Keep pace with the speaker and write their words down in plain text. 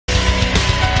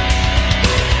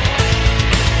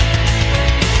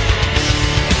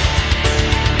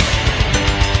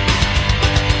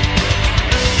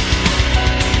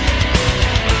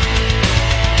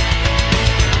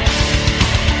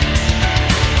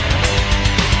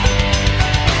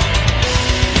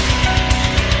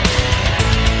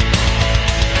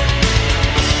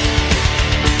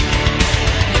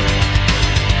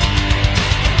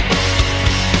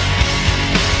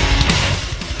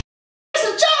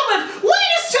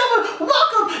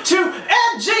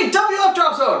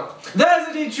That is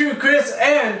indeed true, Chris,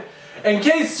 and in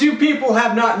case you people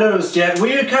have not noticed yet,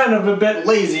 we are kind of a bit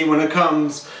lazy when it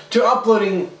comes to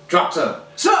uploading Dropzone.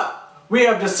 So, we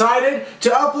have decided to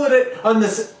upload it on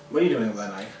this... What are you doing with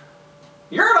that knife?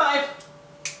 Your knife!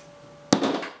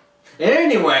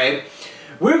 Anyway,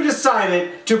 we've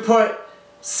decided to put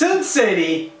Sin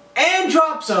City and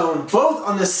Dropzone both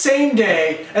on the same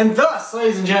day, and thus,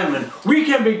 ladies and gentlemen, we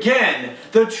can begin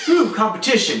the true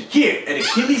competition here at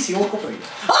Achilles Heel Incorporated.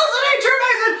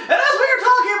 And as we are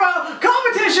talking about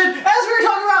competition, as we are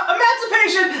talking about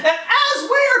emancipation, and as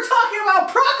we are talking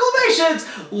about proclamations,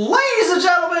 ladies and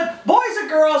gentlemen, boys and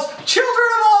girls, children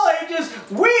of all ages,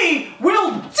 we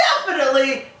will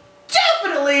definitely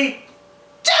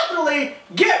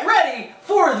get ready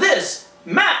for this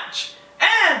match.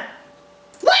 And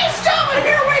ladies and gentlemen,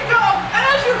 here we go! And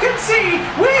as you can see,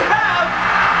 we have,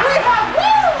 woo!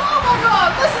 Oh my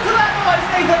god, listen to that noise,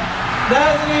 Nathan!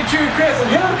 That is indeed true, Chris, and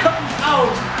here comes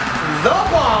out the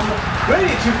bomb, ready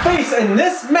to face in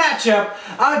this matchup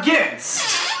against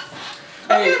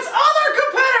other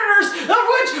competitors, of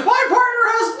which my partner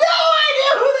has no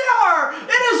idea who they are!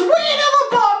 It is Weed and the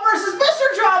Bomb versus Mr.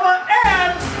 Drama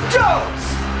and Doakes!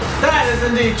 That is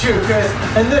indeed true, Chris,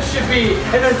 and this should be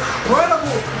an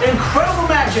incredible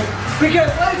matchup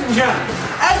because, ladies and gentlemen,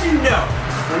 as you know,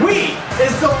 Weed is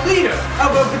the leader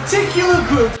of a particular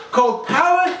group called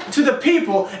Power to the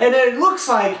People, and it looks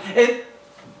like it...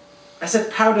 I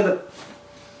said power to the...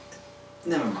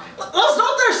 Never mind. That's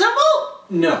not their symbol?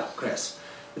 No, Chris.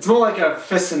 It's more like a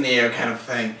fist in the air kind of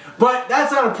thing. But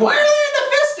that's not important. Why are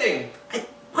they into fisting?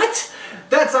 What?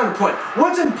 That's not important.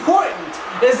 What's important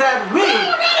is that Weed... Oh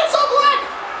my god, it's so black!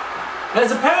 has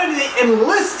apparently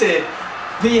enlisted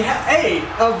the aid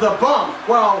of the Bomb,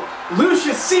 while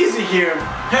Lucius Caesar here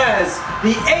has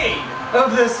the aid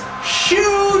of this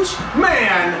huge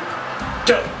man,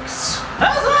 Doakes.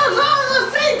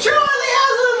 Charlie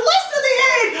has enlisted the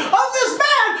aid of this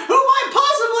man who might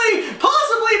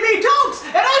possibly be Doakes.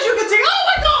 And as you can see, oh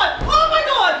my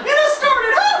god, it has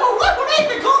started. Oh, what would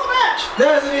Nathan call the match?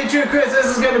 That is indeed true, Chris. This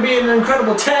is going to be an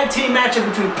incredible tag team matchup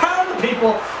between Power of the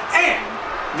People and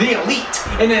the Elite.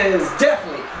 And it is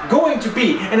definitely going to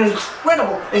be an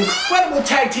incredible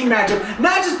tag team matchup,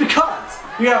 not just because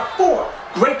you have 4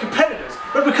 great competitors,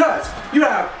 but because you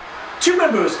have 2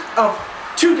 members of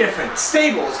 2 different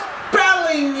stables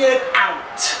battling it out.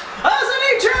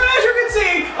 As you can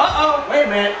see, wait a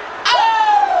minute.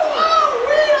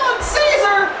 Weed on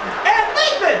Caesar and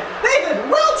Nathan,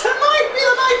 will tonight be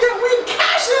the night that Weed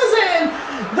cashes in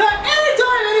the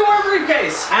Anytime Anywhere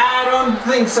briefcase? I don't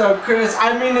think so, Chris.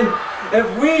 I mean, if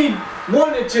Weed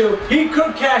wanted to, he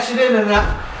could cash it in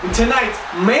tonight's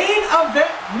main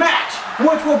event match,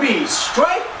 which will be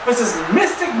Strife versus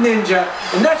Mystic Ninja,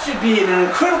 and that should be an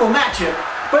incredible matchup.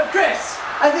 But Chris,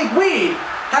 I think Weed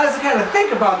has to kind of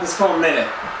think about this for a minute.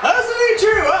 That's indeed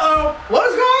true. What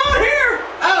is going on here?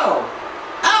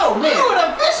 Oh man! Ooh,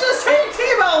 a vicious tag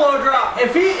team elbow drop.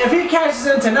 If he cashes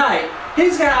in tonight,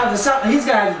 he's gonna have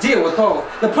to deal with both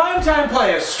the primetime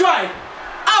players, Strife,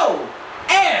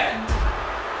 and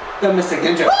the Mystic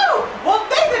Ninja. Woo! Well,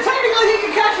 Nathan, technically he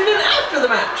can cash it in after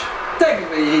the match.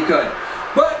 Technically he could,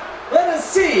 but let us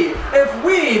see if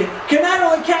Weed can not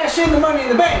only cash in the Money in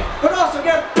the Bank, but also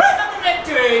get permanent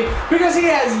victory, because he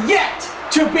has yet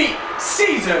to beat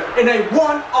Caesar in a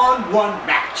one-on-one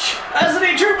match. That's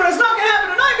indeed true, but it's not going to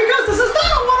happen tonight because this is not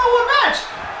a one-on-one match.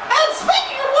 And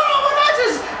speaking of one-on-one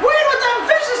matches, Weed with that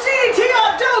vicious DDT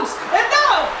on Doakes, and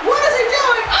now, what is he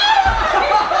doing?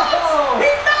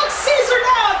 He knocks Caesar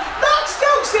down, knocks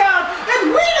Doakes down,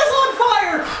 and Weed is on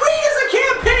fire. Weed is a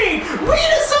campaign.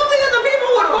 Weed is something that the people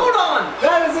would vote on.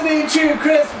 That is indeed true,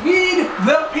 Chris. Weed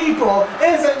the People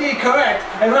is indeed correct.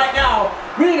 And right now,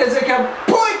 Weed is in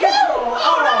complete control.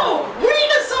 Oh no! Weed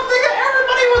is something that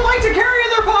everybody would like to carry in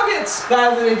their pockets.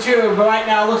 That is indeed true, but right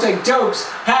now it looks like Doakes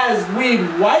has Weed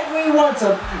right where he wants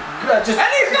him. And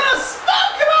he's gonna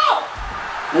smoke him out!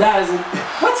 That is...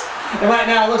 What? And right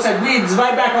now it looks like Weed's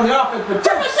right back on the offense, but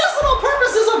for medicinal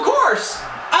purposes, of course!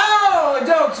 Oh,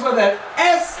 Doakes with an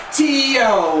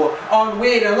STO on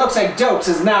Weed, and it looks like Doakes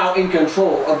is now in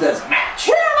control of this match.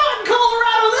 We're not in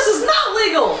Colorado, this is not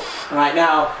legal! Right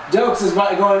now, Doakes is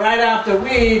going right after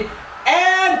Weed,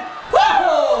 and...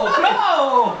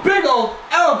 Big old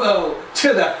elbow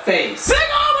to the face. Big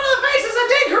elbow to the face is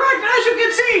indeed correct, and as you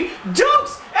can see,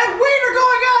 Doakes and Weed are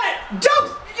going at it!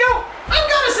 Doakes, I'm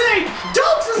gonna say,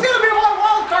 Doakes is gonna be my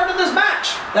wild card in this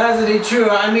match! That is indeed true.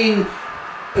 I mean,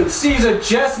 Caesar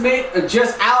just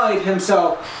allied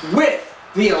himself with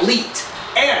the Elite,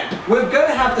 and we're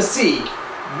gonna have to see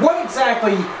what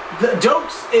exactly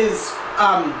Doakes is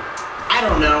I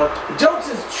don't know,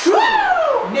 Doakes'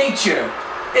 true nature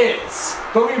is.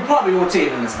 But we probably won't see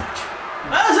it in this match.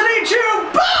 Doesn't he chew?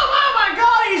 Boom! Oh my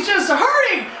god, he's just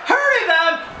hurting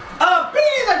them,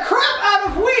 beating the crap out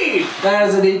of Weed. That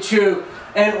is indeed true.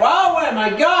 And oh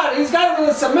my god, he's got him in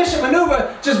a submission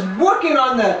maneuver, just working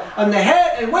on the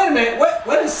head. And wait a minute,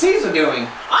 what is Caesar doing?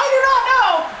 I do not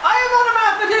know. I am not a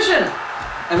mathematician.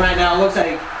 And right now it looks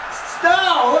like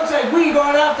we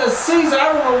going after Caesar.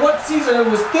 I don't know what Caesar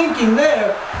was thinking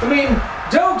there. I mean,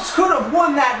 Doakes could have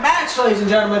won that match, ladies and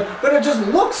gentlemen, but it just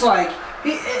looks like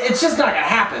it's just not gonna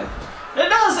happen. It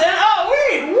does, and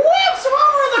Weed whips him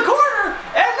over in the corner,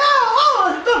 and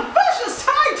now the vicious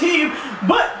tag team.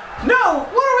 But no,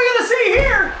 what are we gonna see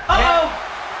here?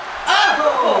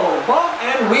 Bump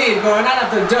and Weed going out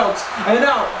after Doakes, and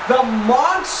now the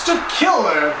monster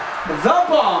killer, the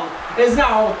Bum, is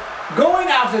now going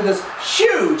after this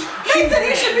huge. Nathan,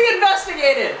 he should be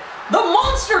investigated. The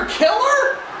monster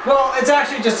killer? Well, it's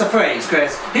actually just a phrase,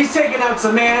 Chris. He's taking out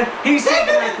some man. He's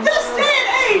taking out. In this day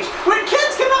and age, when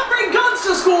kids cannot bring guns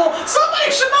to school,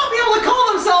 somebody should not be able to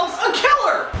call themselves a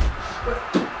killer.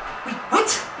 Wait,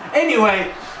 what?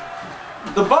 Anyway,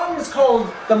 the Bum is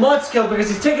called the Monster Killer because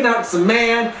he's taking out some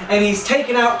man and he's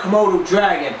taking out Komodo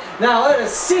Dragon. Now let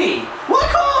us see. What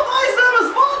qualifies them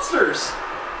as monsters?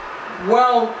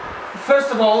 Well,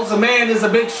 first of all, the man is a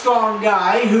big, strong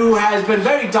guy who has been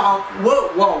very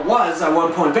was at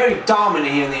one point very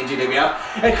dominant here in the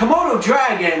NGWF. And Komodo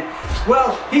Dragon,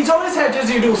 well, he's always had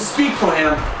Jesse Udall speak for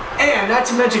him, and not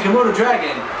to mention Komodo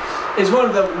Dragon is one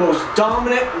of the most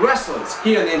dominant wrestlers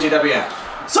here in the NGWF.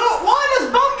 So why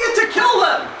does Bum get to kill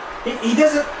them? He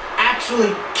doesn't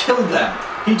actually kill them.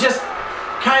 He just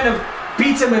kind of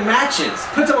beats them in matches,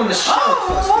 puts them on the shelf.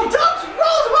 Well, Doakes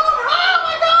rolls him over. Oh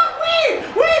my God,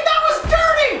 Weed, that was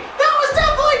dirty. That was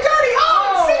definitely dirty.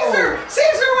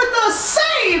 Caesar with the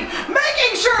save,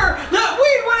 making sure that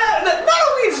Weed went out, that none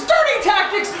of Weed's dirty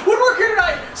tactics would work here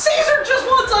tonight. Caesar just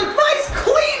wants a nice,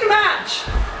 clean match.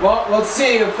 Well, let's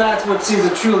see if that's what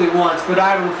Caesar truly wants, but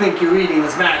I don't think you're reading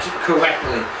this match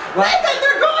correctly. Nathan,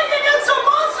 they're going against a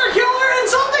monster killer and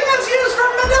something that's used for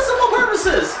medicinal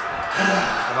purposes.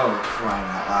 Oh, crying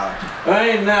out loud.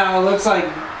 Right now, it looks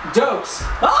like Doakes.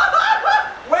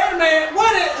 Wait a minute,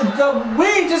 the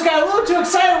Weed just got a little too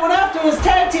excited, went after his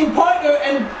tag team partner,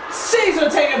 and Caesar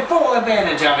taking full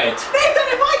advantage of it. Nathan,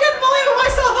 if I couldn't believe it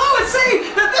myself, I would say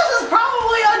that this is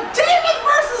probably a David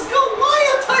versus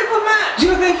Goliath type of match. Do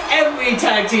you think every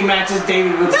tag team match is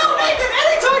David versus No, Nathan,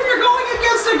 anytime you're going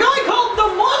against a guy called the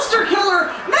Monster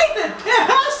Killer, Nathan, it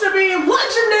has to be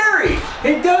legendary.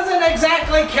 He doesn't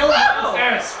exactly kill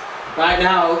monsters. Right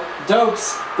now,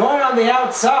 Doakes going on the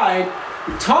outside,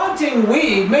 taunting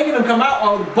Weed, making him come out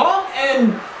while Bum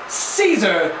and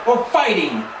Caesar are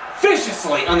fighting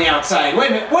viciously on the outside.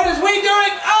 Wait a minute, what is Weed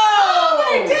doing? Oh!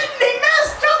 He didn't, he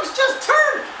missed. Doakes just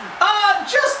turned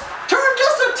just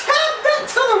a tad bit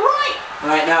to the right.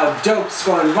 Right now, Doakes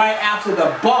going right after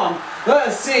the Bum.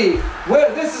 Let's see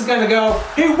where this is gonna go.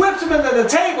 He whips him into the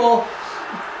table,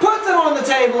 puts him on the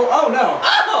table. Oh no!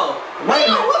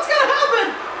 What's gonna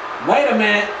happen? Wait a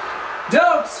minute,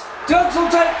 Doakes will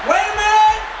take. Wait a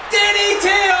minute! DDT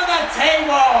on the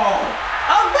table.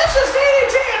 A vicious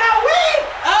DDT, and now Weed.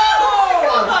 Oh my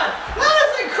God! That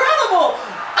is incredible.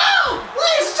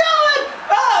 Ladies and gentlemen,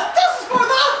 this is for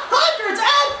the hundreds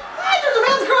of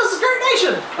fans across this great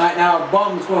nation. Right now,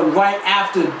 Bum's going right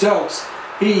after Doakes.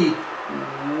 He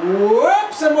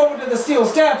whips him over to the steel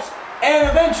steps, and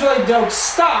eventually Doakes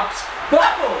stops.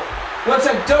 But looks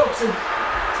like Doakes and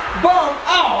Bum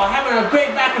are having a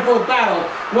great back and forth battle,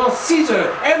 while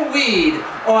Caesar and Weed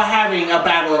are having a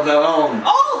battle of their own.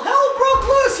 All hell broke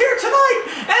loose here tonight,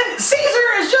 and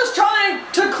Caesar is just trying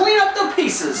to clean up the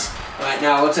pieces. Right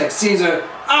now, it looks like Caesar,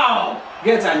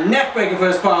 gets a neck breaker for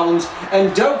his problems,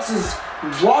 and Doakes is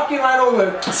walking right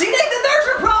over. See, Nathan, there's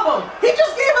your problem. He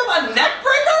just gave him a neck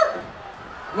breaker?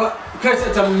 Well, because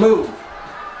it's a move.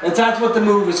 That's what the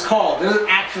move is called. It doesn't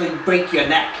actually break your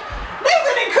neck.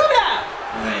 Nathan, it could have.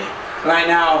 Right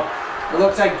now, it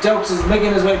looks like Doakes is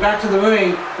making his way back to the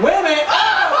ring. Wait a minute!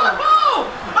 Oh my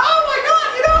God!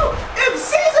 You know, if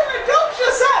Caesar and Doakes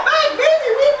just sat back, maybe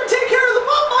Weed would take care of the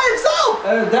Bum by himself.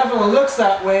 It definitely looks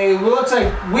that way. It looks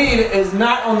like Weed is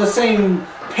not on the same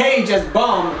page as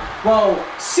Bum, while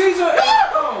Caesar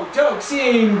and Doakes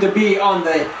seem to be on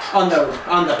the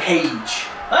page.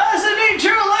 That's indeed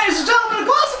true, ladies and gentlemen. A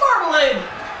glass of marmalade.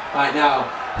 Right now,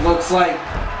 looks like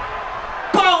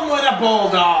Bum with a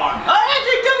bulldog.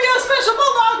 NGWF Special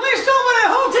Bulldog, ladies and gentlemen, at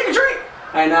home, take a drink.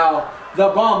 Right now, the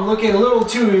Bum looking a little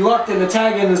too reluctant to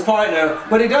tag in his partner,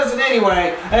 but he does it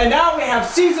anyway. And now we have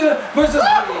Caesar versus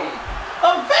Weed.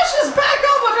 A vicious back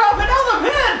elbow drop, another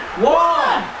pin.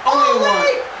 One.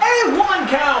 Only a 1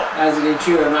 count. As he can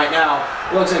chew him right now.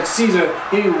 Looks like Caesar,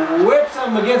 he whips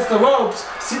him against the ropes.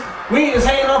 Weed is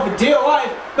hanging off for dear life,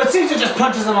 but Caesar just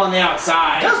punches him on the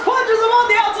outside. Just punches him on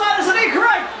the outside is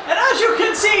incorrect. And as you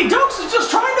can see, Doakes is just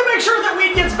trying to make sure that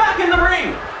Weed gets back in the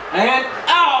ring. And,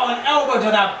 oh, an elbow to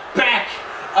the back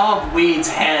of Weed's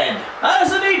head. That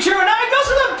is indeed true, and now he goes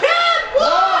for the pin!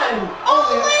 One!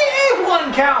 Only a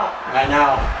 1 count. Right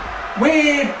now,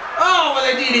 Weed, oh, with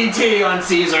a DDT on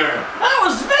Caesar. That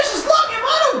was vicious. Look, it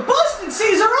might have busted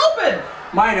Caesar open.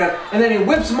 Might have, and then he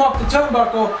whips him off the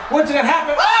turnbuckle. What's gonna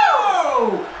happen?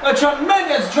 Oh! A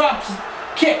tremendous drop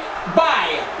kick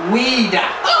by Weed.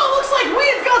 Oh, looks like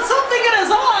Weed's got something in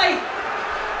his eye.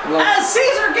 Look. As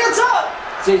Caesar gets up.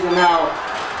 Caesar now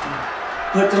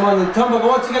puts him on the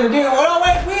turnbuckle. What's he gonna do? Oh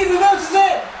wait, Weed reverses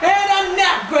it, and a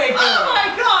neck breaker. Oh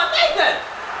my God, Nathan!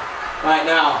 Right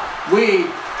now, Weed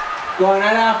going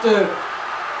right after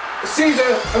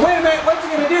Caesar. And wait a minute, what's he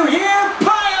gonna do here?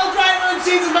 Pile driver, and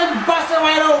Caesar's been busted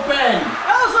wide open.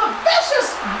 That was a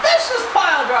vicious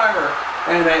pile driver.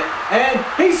 Wait a minute, and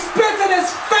he spits in his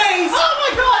face. Oh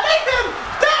my God, Nathan!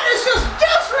 That is just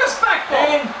disrespectful.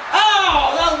 And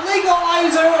oh, the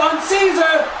legalizer on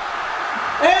Caesar.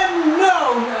 And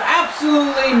no,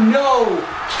 absolutely no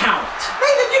count.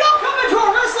 Nathan, you don't come into a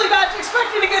wrestling match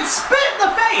expecting to get spit in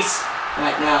the face.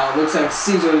 Right now, it looks like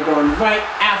Caesar is going right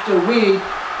after Weed.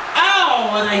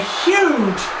 Ow! And a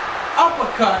huge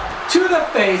uppercut to the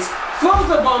face. Throws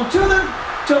the bomb to the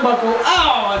turnbuckle.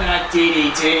 Oh, and a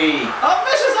DDT. A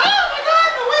vicious, oh my God,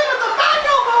 the Weed with the back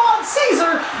elbow on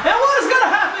Caesar. And what is going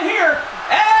to happen here?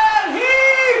 And he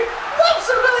whips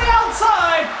him to the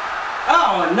outside.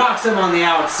 Oh, and knocks him on the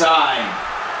outside.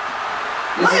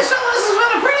 Ladies and gentlemen, this has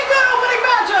been a pretty good opening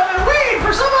matchup, and Weed,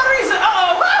 for some odd reason,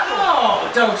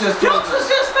 Doakes was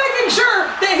just making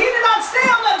sure that he did not stay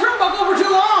on that turnbuckle for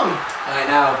too long. Right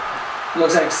now,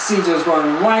 looks like Caesar's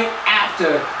going right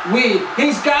after Weed.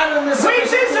 He's got him this. Weed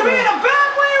seems to be in a bad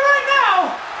way right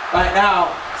now. Right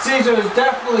now, Caesar is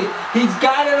definitely, he's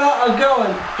got it all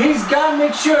going. He's got to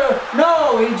make sure,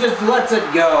 no, he just lets it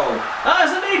go.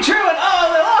 That's indeed true, and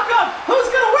they lock up.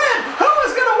 Who's going to win? Who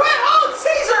is going to win? Oh, it's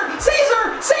Caesar.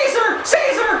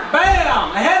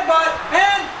 Bam! A headbutt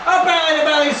and a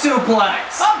belly-to-belly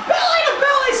suplex. A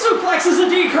belly-to-belly suplex is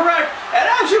indeed correct. And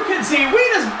as you can see,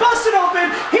 Weed is busted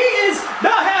open. He is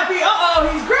not happy.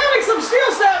 He's grabbing some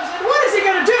steel steps, and what is he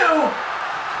going to do?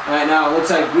 Right now, it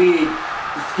looks like Weed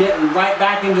is getting right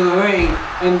back into the ring,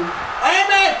 and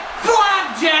a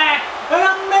flapjack! An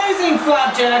amazing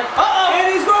flapjack! And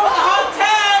he's going for the hot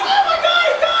tag! Oh my God,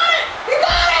 he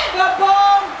got it! The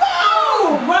bomb!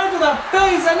 Boom! Right to the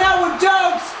face, and now with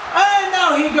Doakes! And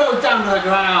now he goes down to the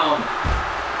ground.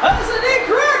 That is indeed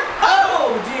correct!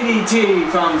 Oh,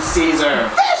 DDT from Caesar.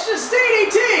 Vicious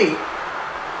DDT!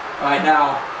 Right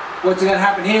now, what's going to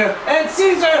happen here? And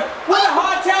Caesar with a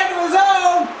hot tag of his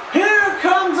own! Here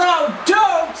comes out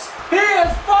Doakes! He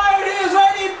is fired, he is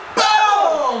ready!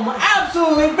 Boom!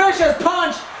 Absolutely vicious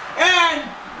punch!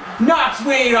 And knocks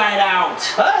Weed right out.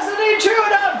 That's indeed true.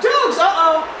 Now Doakes,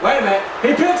 Wait a minute,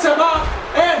 he picks him up,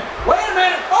 and wait a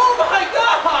minute, oh my God!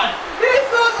 He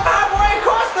throws him halfway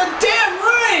across the damn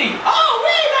ring! Oh,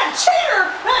 Weed, that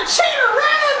cheater ran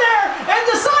in there and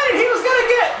decided he was gonna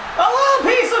get a little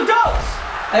piece of Doakes.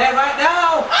 And right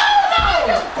now, oh no, he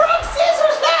just broke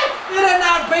Caesar's neck! He did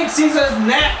not break Caesar's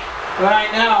neck! Right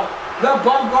now, the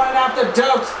bump going after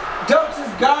Doakes. Doakes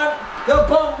has got the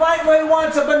bump right where he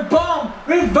wants it, but bump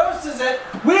reverses it.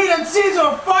 Weed and Caesar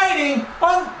are fighting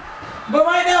but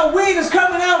right now Weed is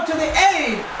coming out to the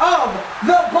aid of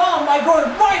the bomb by going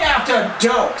right after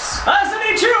Doakes. That's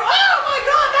indeed true. Oh my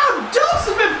God, now Doakes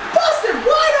has been busted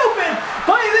wide open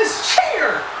by this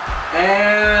cheater.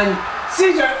 And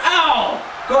Caesar, ow,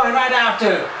 going right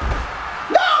after.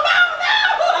 No!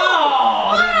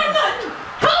 Oh!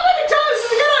 How many times is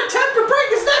he going to attempt to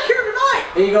break his neck here tonight?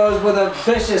 He goes with a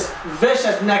vicious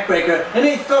neck breaker, and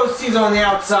he throws Caesar on the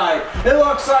outside. It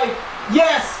looks like,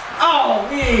 yes, oh,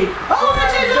 Weed. Oh,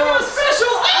 they're taking a special.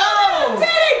 Oh!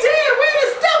 DDT, and Weed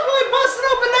is definitely busted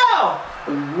open now.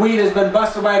 Weed has been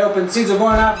busted wide open. Caesar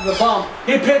going after the bump.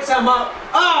 He picks him up.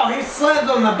 Oh, he slams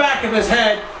on the back of his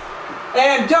head.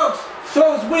 And Doakes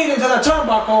throws Weed into the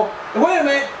turnbuckle. Wait a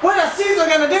minute, what is Caesar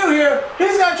gonna do here?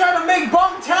 He's gonna try to make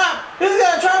bump tap. He's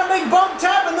gonna try to make bump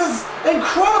tap in this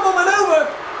incredible maneuver.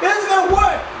 It's gonna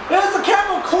work. There's the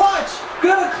camel clutch.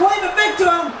 Gonna claim a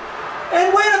victim.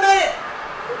 And wait a minute,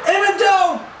 even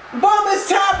though Bump is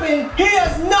tapping, he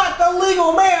is not the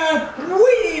legal man.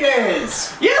 Weed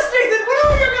is. Yes, Nathan.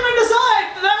 Whenever you're gonna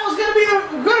decide that was gonna be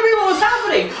what was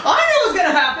happening, I knew it was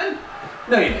gonna happen.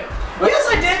 No, you didn't. Yes,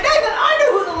 I did. Nathan, I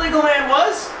knew who the legal man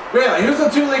was. Really? Who's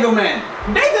the two legal men?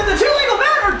 Nathan, the two legal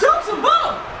men are Doakes and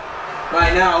Bum.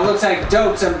 Right now, it looks like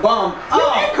Doakes and Bum. You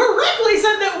incorrectly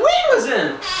said that Weed was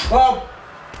in. Well,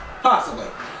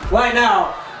 possibly. Right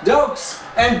now, Doakes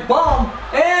and Bum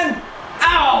and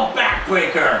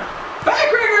backbreaker.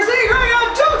 Backbreaker is going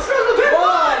on. Doakes goes to pin.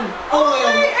 One.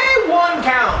 Only a one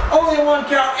count. Only a one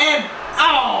count and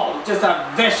just a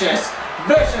vicious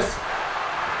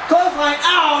clothesline.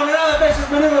 And another vicious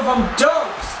maneuver from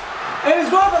Doakes. And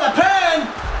he's going for the pin.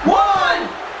 1,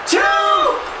 2,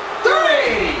 3.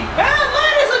 And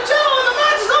ladies and gentlemen, the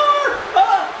match is over.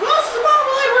 Glasses of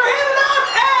marmalade were handed out,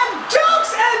 and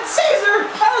Doakes and Caesar,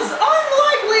 as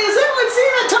unlikely as it would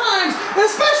seem at times,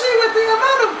 especially with the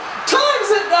amount of times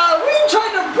that we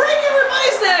tried to break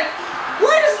everybody's neck.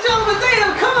 Ladies and gentlemen, they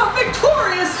have come out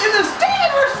victorious in this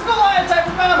David versus Goliath type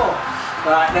of battle.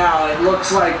 Right now, it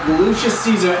looks like Lucius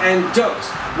Caesar and Doakes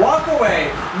walk away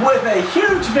with a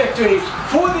huge victory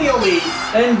for the Elite,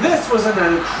 and this was an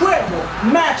incredible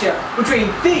matchup between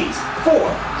these four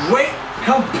great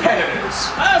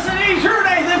competitors. That's indeed true,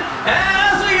 Nathan, and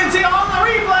as we can see on the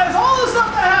replays, all the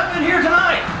stuff that happened here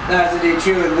tonight. That's indeed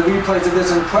true, and the replays of this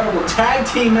incredible tag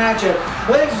team matchup.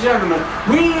 Ladies and gentlemen,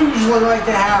 we usually like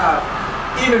to have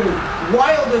even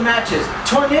wilder matches,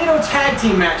 tornado tag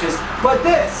team matches, but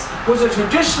this was a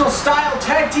traditional style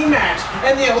tag team match,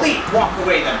 and the Elite walked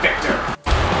away the victor.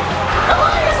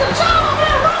 Ladies and gentlemen,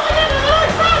 we're rolling into the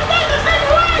next match. Nathan, take it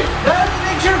away. That's the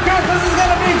big true, Chris. This is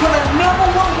going to be for the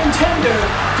 #1 contender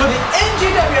for the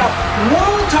NGWF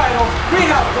World Title. We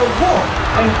have the Wolf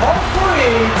and Hardkore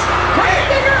Eads,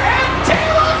 Gravedigger and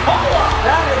Dela.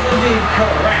 That is indeed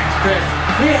correct, Chris.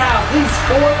 We have these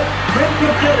four great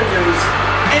competitors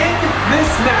in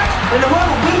this match, and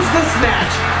whoever wins this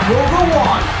match will go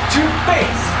on to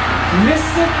face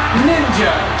Mystic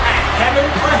Ninja at Heaven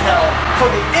or Hell for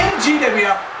the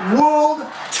NGWF World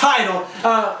Title.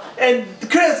 And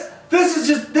Chris, this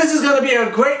is going to be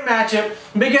a great matchup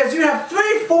because you have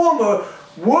 3 former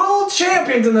world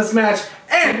champions in this match,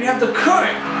 and you have the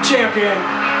current champion,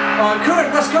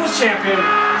 current West Coast champion,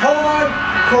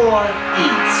 Hardkore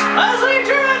Eads. That's the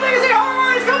true. I think it's the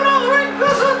Hardkore is coming on the ring.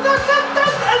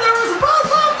 And there was a ball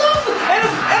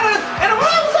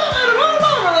and a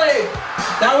marmalade.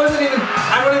 That wasn't even,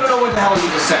 I don't even know what the hell you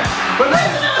just said. But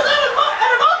Nathan, I was at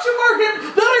an auction market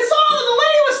that I saw that the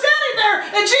lady was standing there,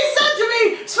 and she said to me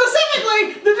specifically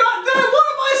that I want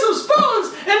to buy some spoons.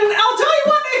 And I'll tell you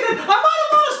what, Nathan, I might have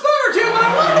bought a spoon or two, but I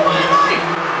wanted to buy a knife.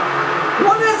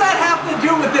 what does that have to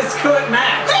do with this current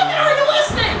match? Nathan, are you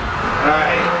listening?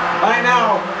 Alright, right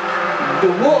now, the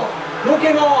Wolf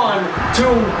looking on to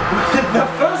the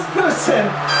first person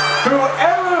who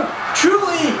ever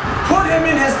truly put him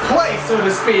in his place, so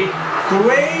to speak,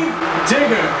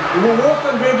 Gravedigger. The Wolf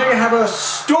and Gravedigger have a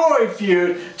storied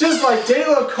feud, just like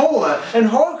Dela, Kola, and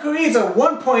Hardkore Eads at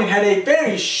one point had a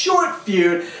very short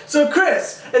feud. So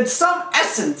Chris, in some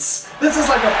essence, this is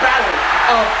like a battle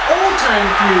of old-time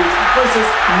feuds versus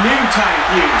new-time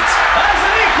feuds. That's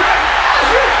indeed correct. As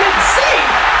you can see,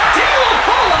 Dela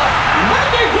Kola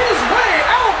making his way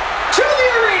out to the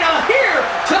arena here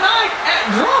tonight at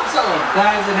Dropzone.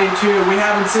 That is indeed true. We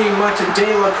haven't seen much of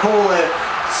Dela Kola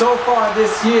so far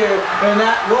this year, and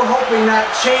that we're hoping that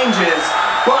changes.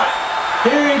 But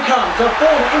here he comes, the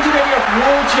former NGWF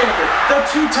World Champion, the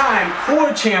 2-time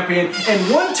Core Champion, and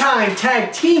 1-time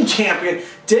Tag Team Champion,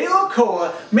 Dela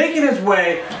Kola, making his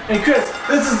way. And Chris,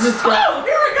 this is just here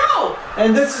we go!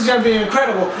 And this is going to be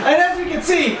incredible. And as you can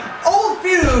see, old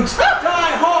feuds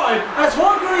die hard as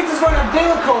Hardkore Eads is going after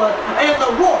Dela Kola, and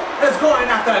the Wolf is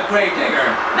going after Gravedigger.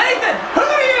 Nathan, who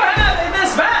do you have in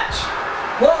this match?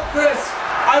 Well, Chris,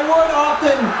 I would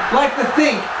often like to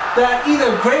think that either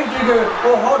Gravedigger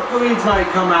or Hardkore Eads might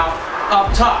come out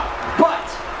up top. But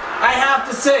I have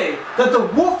to say that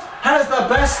the Wolf has the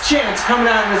best chance coming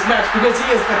out in this match because he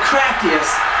is the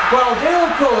craftiest. While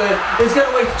Dela Kola is going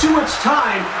to waste too much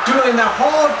time doing the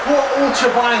hardcore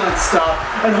ultra-violent stuff,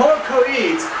 and Hardkore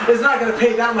Eads is not going to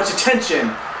pay that much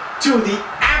attention to the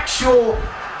actual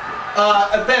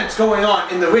events going on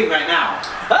in the ring right now.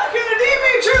 That can indeed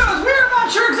be true, as we're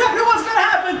not sure exactly what's going to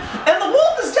happen, and the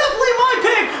Wolf is definitely my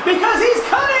pick because he's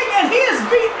cunning and he has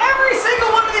beat every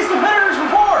single one of these competitors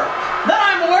before that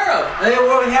I'm aware of.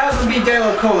 Well, he hasn't beat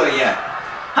Dela Kola yet.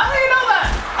 How do you know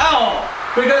that? Oh,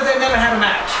 because they've never had a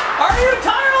match. Are you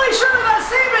entirely sure of that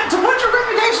statement to put your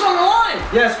reputation on the line?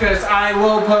 Yes, Chris, I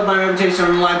will put my reputation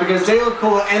on the line because Dela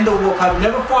Kola and the Wolf have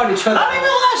never fought each other. Not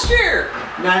even last year.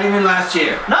 Not even last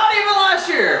year. Not even last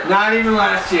year. Not even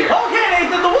last year. Okay,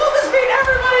 Nathan, the Wolf has beat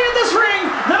everybody in this ring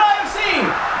that I have seen.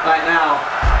 Right now.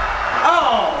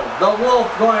 Oh, the Wolf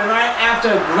going right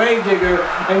after Gravedigger,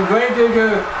 and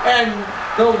Gravedigger and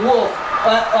the Wolf.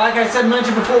 Like I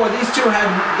mentioned before, these two had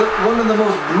one of the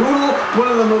most brutal, one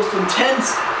of the most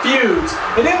intense feuds.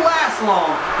 It didn't last long,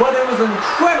 but it was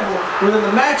incredible within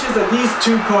the matches that these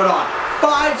two put on.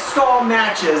 5-star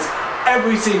matches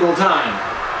every single time.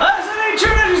 That's an nature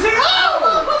that you see. Oh,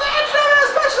 look, with the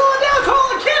NGWF special on down,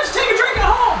 Kola, kids, take a drink at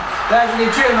home. That's an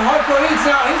nature, and the Hardkore Eads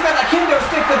now. He's got a kendo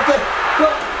stick with the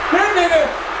Gravedigger.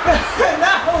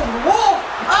 Now Wolf.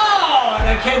 Oh,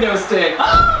 and a kendo stick. Oh,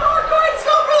 Hardkore Eads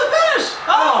going for the finish.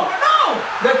 Oh, no.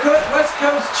 The West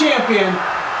Coast champion,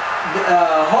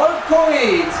 Hardkore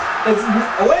Eads, is,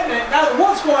 wait a minute, now the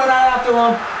Wolf's going right after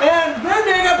him, and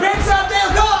Gravedigger picks up Dela.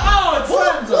 Oh, it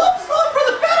slams him. Wolf's going for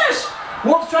the finish.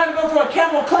 Wolf's trying to go for a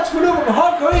camel clutch maneuver, but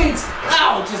Hardkore Eads,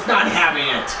 oh, just not having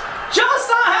it. Just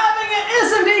not having it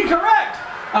is indeed correct.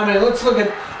 I mean, let's look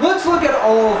at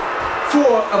all 4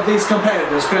 of these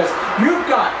competitors, because you've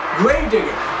got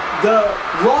Gravedigger, the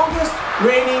longest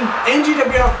reigning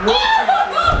NGWF World Champion.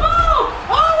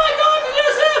 Oh my God! Did you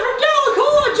see it from Dela?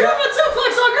 Kola German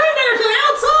suplex on Gravedigger to the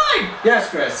outside. Yes,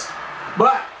 Chris.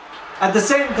 But at the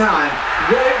same time,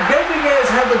 Gravedigger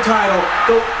has had the title,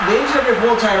 the NGWF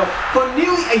World title, for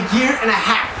nearly a year and a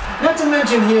half. Not to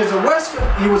mention he was a West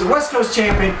Coast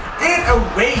champion and a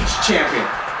Rage champion.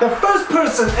 The first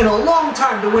person in a long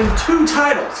time to win 2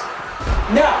 titles.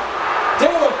 Now,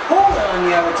 Dela Kola on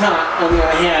the other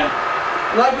hand,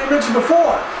 like we mentioned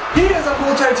before, he is a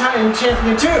multi-time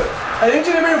champion too. An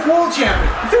NGWF World champion,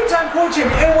 a 3-time core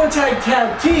champion, and 1-tag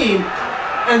tag team.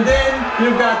 And then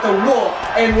you've got the Wolf,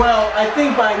 and well, I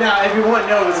think by now everyone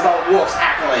knows about Wolf's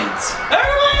accolades.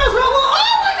 Everybody knows about Wolf.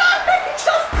 Oh my God, he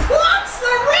just clocks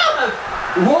the ref.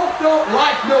 Wolf don't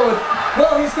like North.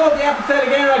 Well, he's called the apathetic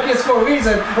anarchist for a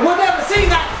reason, and we'll never see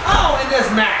that, in this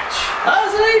match.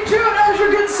 As it ain't true, and as you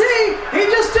can see, he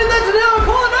just did that to Dela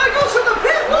Kola, now he goes for the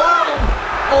pin line.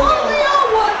 Only on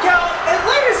 1 count, and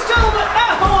ladies and gentlemen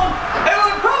at home, it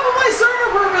would probably serve a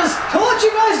purpose to let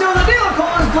you guys know that Dela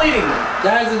Kola is bleeding.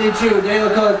 That is indeed true.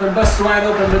 Dela Kola has been busted wide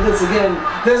open, but this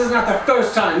is not the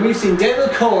first time we've seen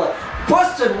Dela Kola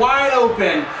busted wide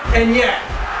open, and yet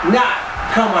not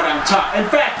come out on top. In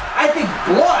fact, I think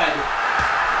blood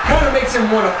kind of makes him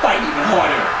want to fight even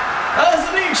harder. That is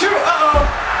indeed true.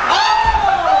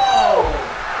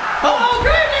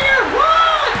 Gravedigger, 1,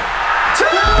 2.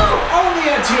 Only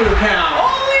a 2 count.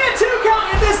 Only a 2 count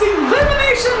in this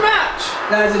elimination match.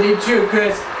 That is indeed true,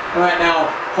 Chris. Right now,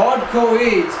 Hardkore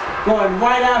Eads going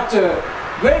right after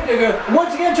Gravedigger.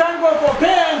 Once again, trying to go for a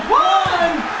pin. 1,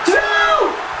 2.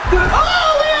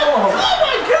 Oh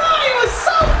my God, he was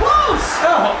so close.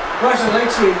 Oh, Russian leg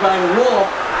sweep by the Wolf.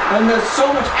 And there's so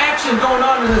much action going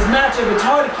on in this matchup, it's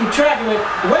hard to keep track of it.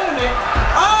 Wait a minute.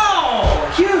 Oh,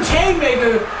 huge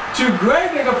haymaker to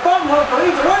Gravedigger from Hardkore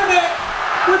Eads. Wait a minute.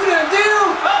 What's he gonna do?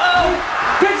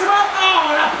 Picks him up.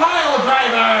 Oh, and a pile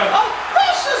driver. A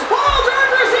vicious pile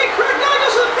driver as he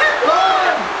goes to the pin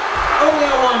line. Only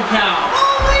a 1 count.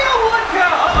 Only a 1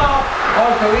 count.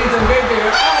 Hardkore Eads and Gravedigger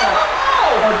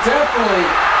are definitely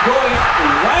going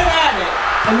right at it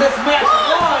in this match.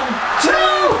 1,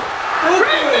 2.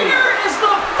 Gravedigger is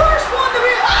the first one to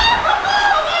be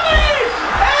eliminated!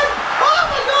 And oh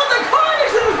my God, the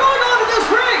carnage that is going on in this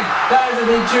ring! That is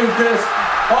indeed true, Chris.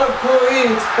 Hardkore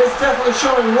Eads is definitely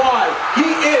showing why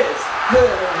he is the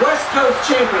West Coast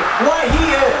champion, why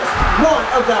he is one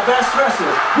of the best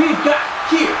wrestlers we've got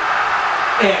here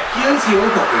at Heels Heel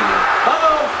Incorporated.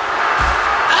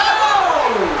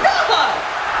 God!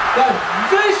 That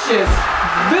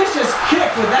vicious kick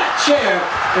with that chair,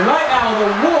 and right now the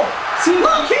Wolf he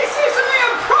seems to be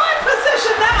in prime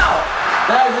position now!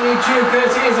 That is indeed true,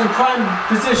 Chris. He is in prime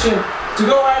position to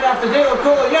go right after Dela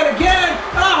Kola yet again.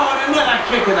 Oh, and another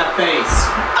kick in the face.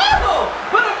 Oh,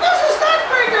 but a vicious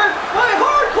neckbreaker by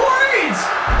Hardkore Eads.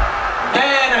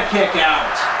 And a kick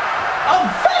out. A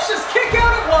vicious kick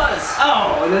out it was.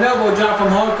 Oh, and an elbow drop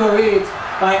from Hardkore Eads.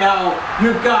 Right now,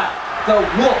 you've got the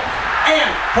Wolf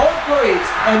and Hardkore Eads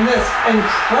in this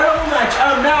incredible match.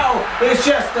 Now it's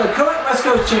just the current West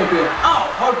Coast champion,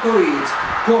 Hardkore Eads,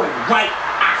 going right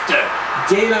after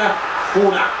Dela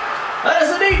Kola. That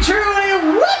is indeed true, and he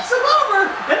whips him over,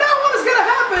 and now what is going to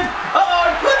happen?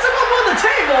 He puts him up on the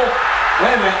table.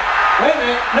 Wait a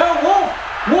minute, no,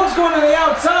 Wolf's going to the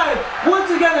outside. What's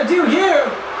he going to do here?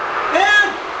 And,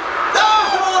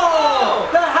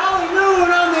 the hallelujah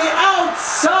on the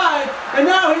outside, and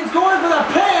now he's going for the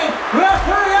pin. Ref,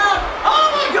 hurry up! Oh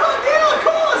my God, Dela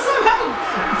Kola somehow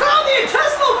found the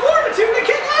intestinal fortitude to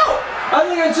kick out! I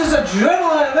think it's just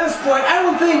adrenaline at this point. I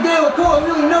don't think Dela Kola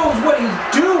really knows what he's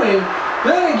doing.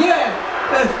 But then again,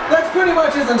 that's pretty much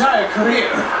much his entire career.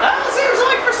 It seems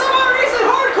like for some odd reason,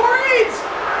 Hardkore Eads,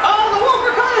 the Wolf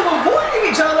are kind of avoiding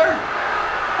each other.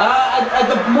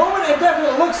 At the moment, it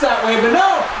definitely looks that way, but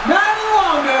no, not any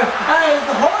longer, as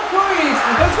the Hardkore Eads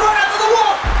is going after the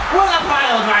Wolf with a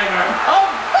pile driver. A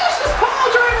vicious pile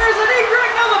driver is an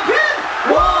incorrect on the pin.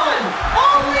 One.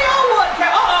 Only a one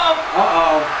count.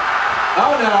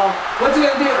 Oh no. What's he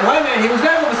gonna do? Wait a minute, he was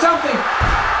going for something.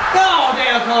 Oh,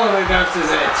 Kola reverses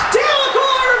it.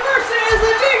 Kola reverses is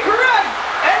indeed correct.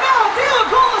 And now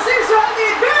Kola seems to have the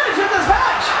advantage in this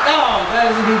match. Oh,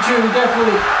 that is indeed true. He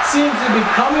definitely seems to be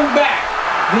coming back.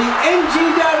 The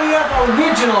NGWF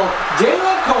original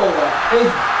Dela Kola is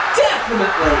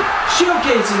definitely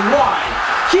showcasing why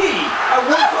he, at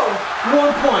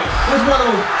one point, was one of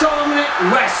the most dominant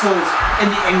wrestlers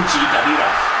in the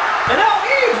NGWF. And now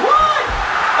Eads won!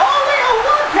 Only a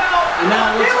one count and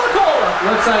now Dela Kola.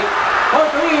 Looks like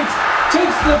Hardkore Eads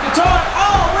takes the guitar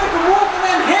away from Wolf and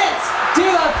then hits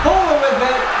Dela Kola with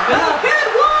it. And the pin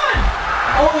won!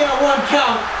 Only on one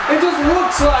count. It just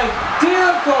looks like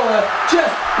Dela Kola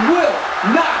just will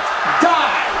not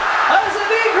die. That's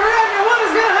indeed correct. And what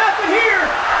is going to happen here?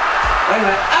 Wait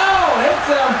a minute. Ow! Hits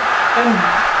him. And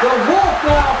the Wolf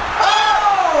now.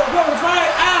 Oh! Goes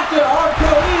right after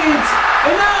Hardkore Eads.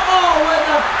 And now,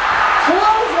 with a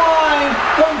clothesline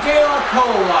from Dela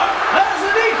Kola. That's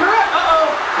indeed correct.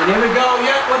 And here we go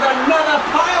yet with another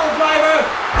pile driver.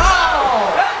 Oh!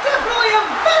 That's definitely a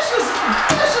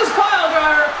vicious pile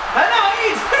driver. And now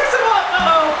Eads picks him up.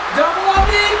 Double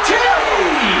RDT!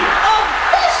 A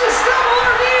vicious double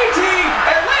RDT.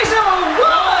 And they show 1,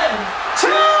 2,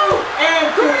 and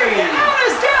 3. And now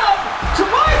it's down to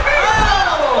my feet.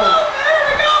 Oh, there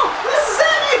we go. This is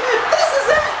it, Ethan. This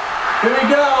is it. Here we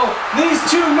go. These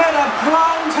two men are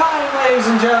prime time, ladies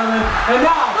and gentlemen. And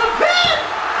now the pin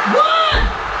won.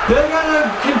 They're gonna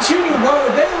continue where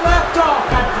they left off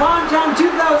at Primetime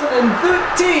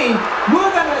 2013.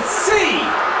 We're gonna see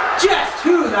just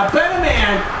who the better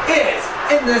man is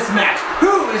in this match.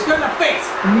 Who is gonna face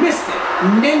Mystic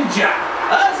Ninja?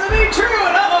 That's indeed true.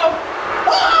 And the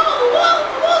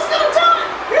Wolf's gonna do it.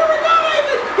 Here we go,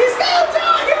 Nathan. He's gonna do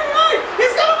it here tonight.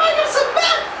 He's gonna make him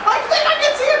submit. I think I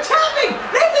can see him tapping.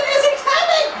 Nathan, is he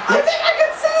tapping? I think I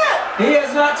can see it. He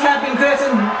is not tapping, Chris,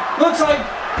 and looks like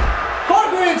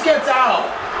Hardkore Eads gets out.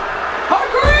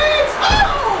 Hardkore Eads!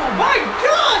 Oh my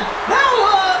God! Now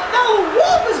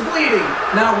Wolf is bleeding.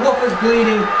 Now Wolf is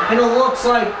bleeding, and it looks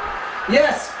like,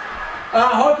 yes,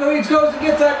 Hardkore Eads goes and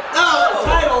gets that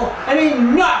title, and he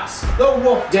knocks the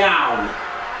Wolf down.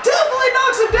 Definitely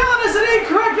knocks him down. Is it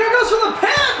incorrect? Here goes for the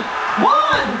pin. 1,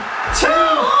 2,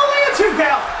 only a 2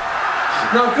 count.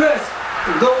 Now, Chris,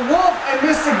 the Wolf and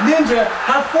Mystic Ninja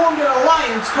have formed an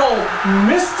alliance called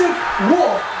Mystic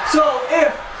Wolf. So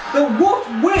if the Wolf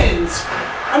wins,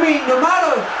 I mean, no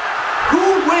matter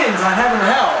who wins on Heaven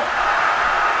or Hell,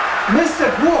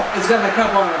 Mystic Wolf is going to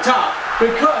come on the top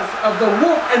because of the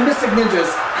Wolf and Mystic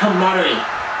Ninja's camaraderie.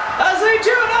 As they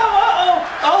do now,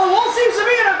 the Wolf seems to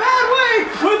be in a bad way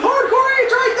with Hardkore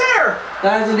Eads right there.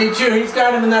 That is indeed true. He's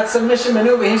got him in that submission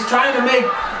maneuver. He's trying to make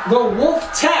the Wolf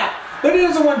tap, but he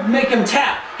doesn't want to make him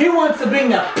tap. He wants to bring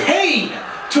the pain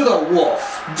to the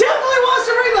Wolf. Definitely wants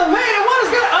to bring the pain, and what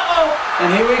is going to... And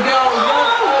here we go,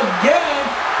 again.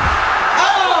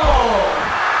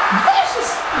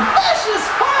 Vicious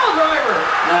pile driver.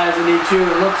 That is indeed true.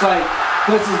 It looks like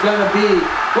this is going to be...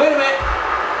 Wait a minute.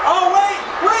 Oh, wait,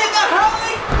 the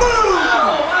howling boom.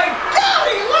 Oh, my God,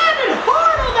 he landed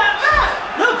hard on that mat.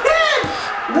 The pin.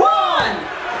 1,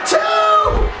 2,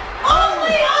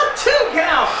 only a 2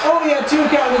 count. Only a 2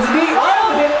 count. It's indeed right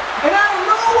with it. And out of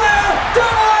nowhere,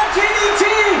 double TDT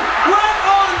right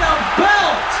on the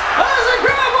belt. As a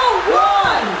grapple.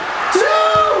 1, 2,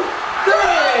 3.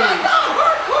 Oh, my God,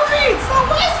 Hardkore Eads, the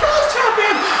West Coast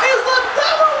champion, is the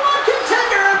 #1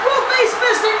 contender and will face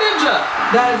Mystic Ninja.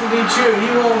 That is indeed true. He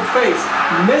will face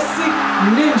Mystic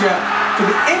Ninja for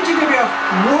the NGWF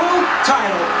World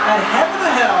Title at Heaven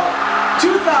or Hell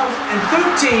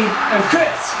 2013. And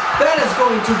Chris, that is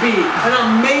going to be an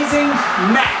amazing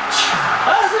match.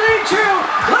 That's indeed true.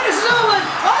 Ladies and gentlemen,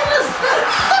 this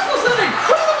was an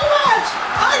incredible match.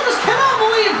 I just cannot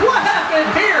believe what happened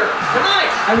here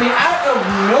tonight. I mean, out of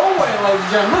nowhere, ladies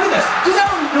and gentlemen, look at this. Just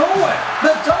out of nowhere,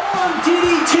 the double on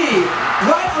DDT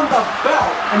right on the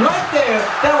belt. And right there,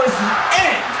 that was the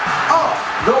end of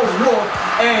the Wolf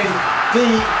and the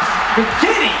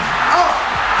beginning of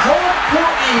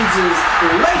Hardkore Eads'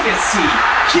 legacy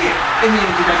here in the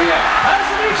NGWF. As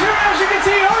you can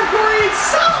see, Hardkore Eads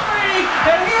celebrating,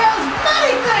 and he has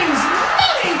many things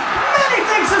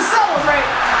to celebrate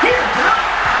here tonight.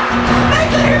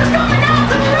 Nathan here's coming out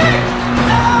to the ring.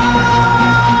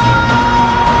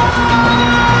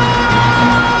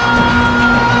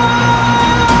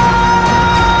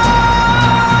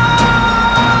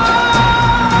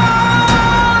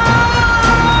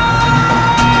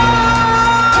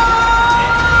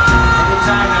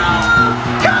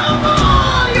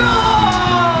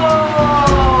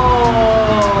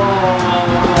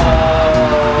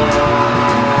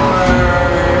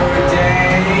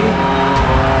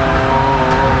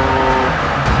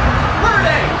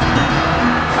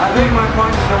 think my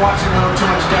point is they're watching a little too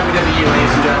much WWE,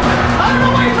 ladies and gentlemen. I don't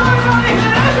know what you're talking about,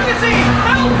 Nathan. As you can see,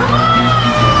 El Caballo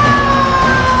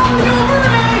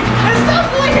is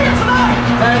definitely here tonight.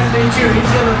 That's the true.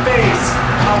 He's going to face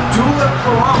Abdullah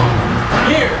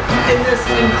here in this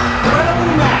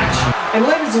incredible match. And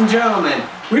ladies and gentlemen,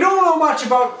 we don't know much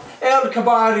about El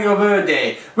Caballo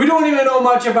Verde. We don't even know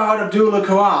much about Abdullah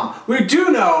Karam. We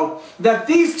do know that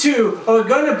these two are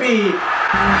going to be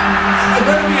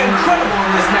incredible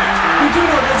in this match. We do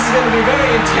know this is going to be very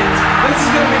intense. This is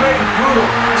going to be very brutal.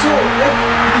 So if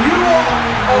you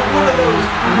are one of those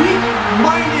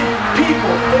weak-minded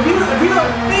people, if you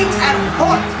are faint at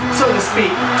heart, so to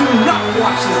speak, do not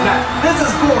watch this match. This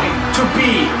is going to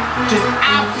be just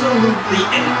absolutely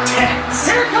intense.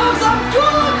 Here comes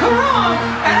Abdullah Karam,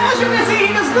 and as you can see,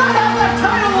 he does not have that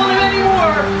title on him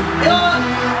anymore.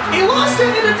 He lost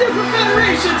it in a different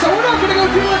federation, so we're not going to go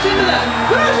too much into that.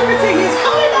 But as you can see, he's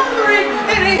coming out of the ring,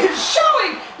 and he is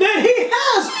showing that he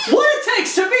has what it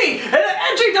takes to be in an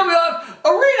NGWF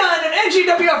arena and an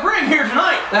NGWF ring here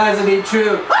tonight. That is indeed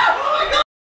true. Oh my God!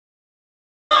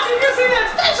 You can see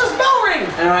that vicious bell ring.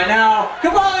 And right now,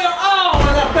 Caballo,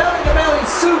 with a belly-to-belly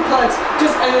suplex,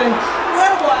 just an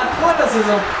incredible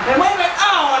athleticism. And wait a minute,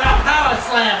 and a power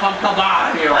slam from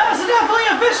Caballo. That's definitely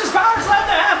a vicious power slam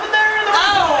that happened there in the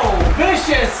ring.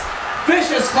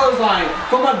 Vicious clothesline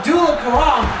from Abdullah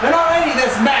Karam. And already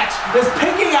this match is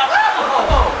picking up.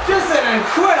 Just an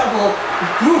incredible,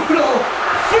 brutal,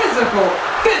 physical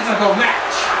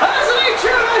match. That's indeed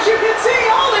true, as you can see.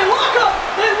 They lock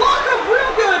up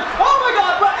real good. Oh my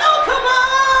God, but El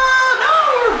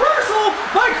Caballo, reversal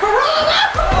by Karam.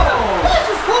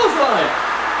 Vicious clothesline.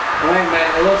 Wait a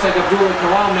minute, it looks like Abdullah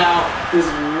Karam now is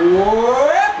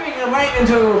whipping him right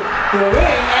into the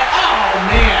ring. And oh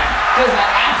man, just an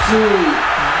absolutely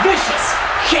vicious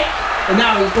kick. And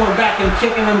now he's going back and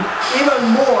kicking him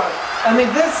even more. I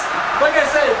mean, this, like I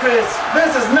said, Chris,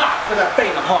 this is not for the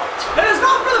faint of heart. It is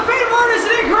not for the faint of heart, it's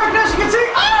incorrect, as you can see.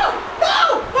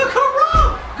 But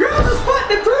Karam grabs his foot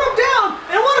and threw him down.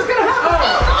 And what is going to happen?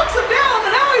 Knocks him down,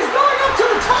 and now he's going up to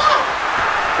the top.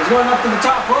 He's going up to the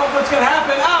top rope. What's going to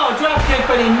happen? Drop kick,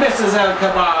 but he misses El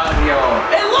Caballo.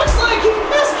 It looks like he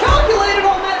miscalculated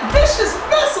on that vicious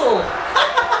missile.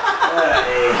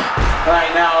 Right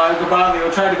now, El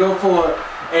Caballo tried to go for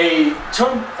a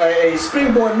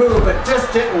springboard move, but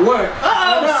just didn't work.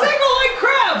 Single leg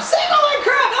crab!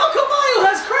 El Caballo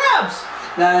has crabs!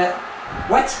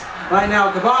 What? Right now,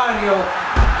 Caballo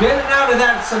getting out of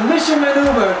that submission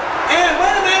maneuver, and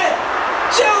wait a minute,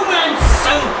 German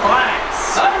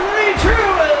suplex! That's really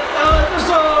true.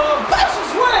 Just a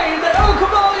vicious way that El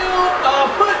Caballo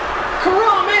put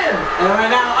Karam in. And right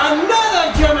now,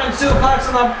 another German suplex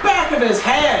on the back of his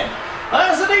head.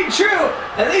 That's indeed true.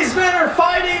 And these men are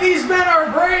fighting. These men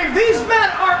are brave. These men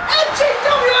are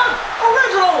NGWF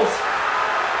originals.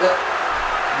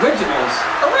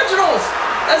 Originals.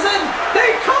 As in,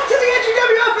 they come to the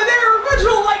NGWF and they're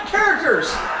original-like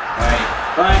characters.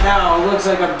 Right now, it looks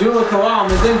like Abdullah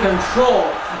Karam is in control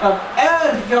of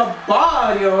El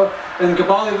Caballo. And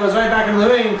Caballo goes right back into the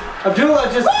ring.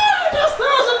 Abdullah just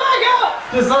throws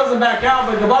him back out.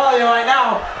 But Caballo right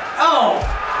now,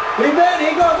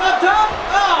 he goes up top.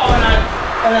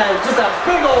 And just a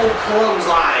big old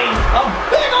clothesline. A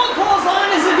big old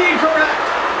clothesline is indeed correct.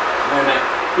 Wait a minute.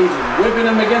 He's whipping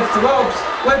him against the ropes.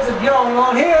 What's going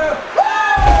on here?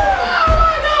 Oh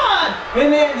my God!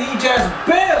 And then he just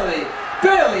barely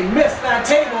missed that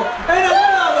table. And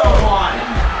another one.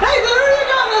 Hey, who do you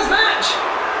got in this match?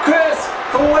 Chris,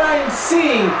 from what I'm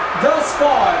seeing thus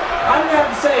far, I'm going to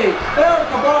have to say El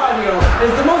Caballo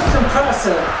is the most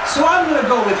impressive, so I'm going to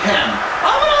go with him.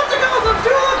 I'm going to have to go with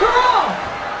Abdullah Karam.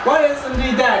 Why is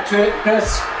indeed that,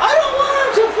 Chris? I don't want him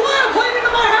to fly a plane into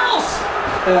my house.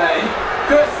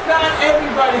 Chris, not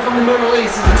everybody from the Middle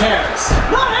East is a terrorist.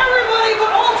 Not everybody, but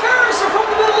all terrorists are from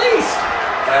the Middle East.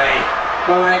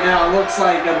 But right now, it looks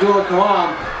like Abdullah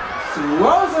Karam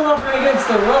throws him up against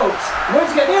the ropes.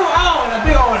 What's he going to do? And a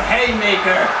big old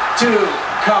haymaker to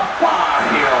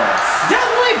Caballo.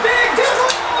 Definitely big,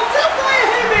 definitely a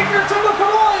haymaker to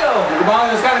Caballo.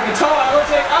 Caballo's got a guitar. It looks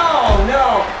like,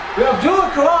 no. Abdullah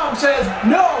Karam says,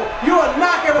 no, you are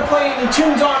not going to play any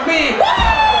tunes on me.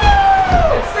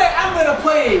 Instead, I'm going to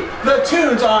play the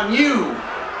tunes on you.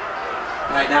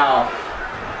 Right now.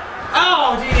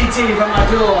 DDT from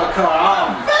Abdullah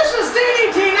Karam. Vicious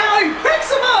DDT. Now he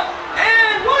picks him up.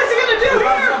 And what is he going to do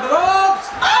here? The ropes.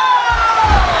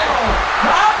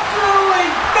 Absolutely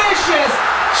vicious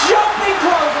jumping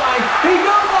clothesline. He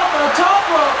goes off the top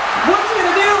rope. What's he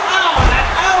going to do? That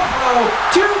elbow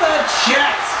to the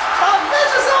chest. A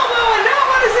vicious elbow. And now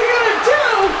what is he going to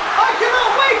do? I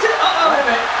cannot wait to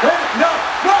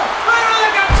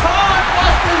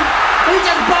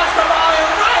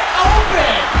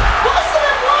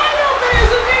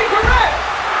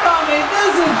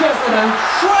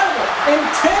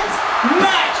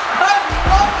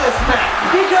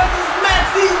because this match,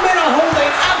 these men are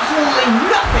holding absolutely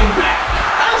nothing back.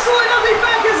 Absolutely nothing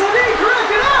back is indeed correct.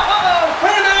 And now,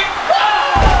 Wait a minute.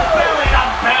 Oh, belly to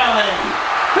belly.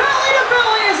 belly to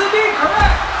belly is indeed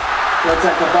correct. Looks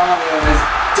like Caballo is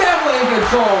definitely in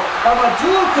control of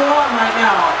Abdullah right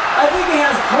now. I think he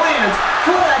has plans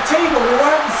for that table. We'll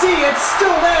have to see. It's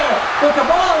still there. But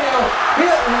Caballo,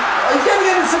 he's going to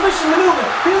get a submission maneuver.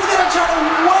 He's going to try to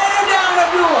wear down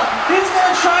Abdullah. He's going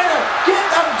to try to get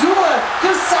Abdullah to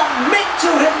submit to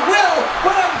his will.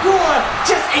 But Abdullah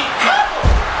just ain't having.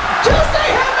 Just a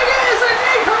having is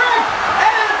indeed correct.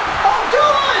 And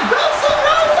Abdullah goes to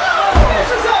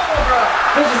vicious elbow drop.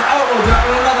 Vicious elbow drop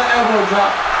and another elbow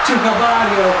drop to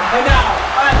Caballo. And now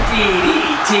a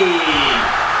DDT.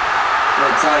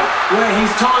 Looks like where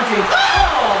he's taunting.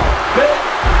 Oh!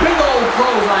 Big old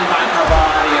clothesline by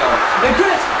Caballo. And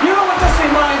Chris, you know what this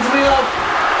reminds me of?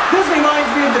 This reminds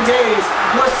me of the days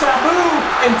where Sabu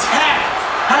and Taz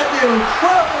had their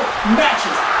incredible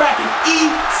matches back in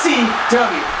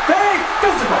ECW. Very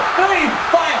physical, very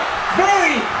violent,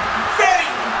 very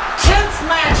tense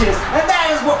matches. And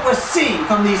that is what we're seeing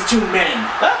from these two men.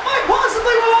 That might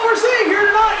possibly be what we're seeing here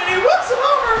tonight. And he whips him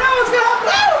over. And now it's going to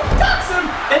happen. Oh, he ducks him.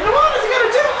 And what is he going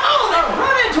to do? Oh, they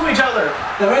run into each other.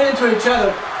 They ran into each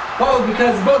other. Oh,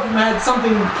 because both of them had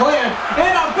something planned.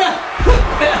 And a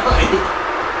belly.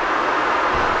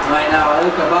 Right now,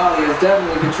 Caballo is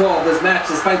definitely in control of this match,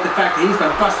 despite the fact that he's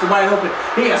been busted wide open.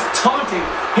 He is taunting.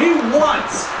 He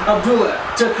wants Abdullah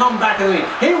to come back in the ring.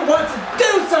 He wants to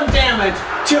do some damage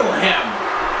to him.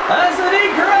 That's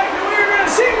indeed correct, and we're going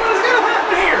to see what is going to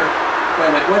happen here.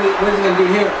 Wait a minute, what is he going to do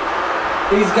here?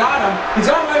 He's got him. He's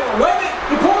got him. Wait a minute,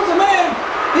 he pulls him in.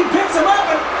 He picks him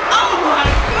up, and oh my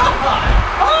God!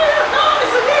 Oh, your God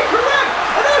is indeed correct.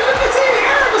 And as you can see, the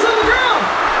air was on the ground.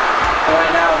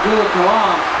 Right now,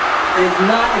 Abdullah is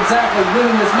not exactly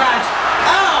winning this match.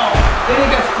 Ow! And he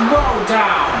gets thrown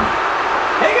down.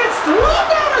 He gets thrown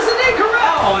down as indeed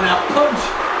correct. Oh, and a punch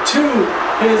to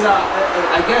his,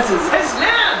 I guess his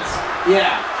hands.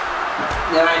 Yeah.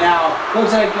 Yeah, right now,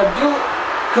 looks like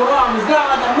Abdullah is now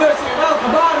at the mercy of El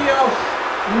Caballo.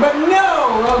 But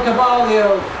no, El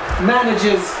Caballo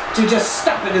manages to just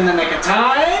stop it in the nick of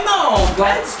time. Oh,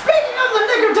 but and speaking of the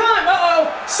nick of time,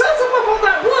 sets him up on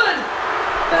that wood.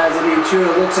 As it is true,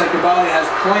 it looks like Caballo has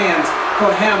plans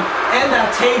for him and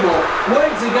that table.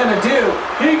 What is he gonna do?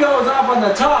 He goes up on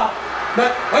the top,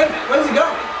 but wait a minute, where's he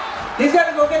going? He's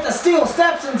gotta go get the steel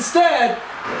steps instead.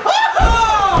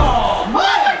 Oh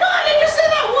my God, did you see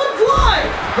that wood fly?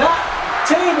 That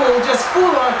table just flew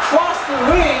across the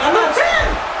ring. I'm not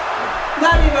saying.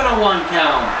 Not even a 1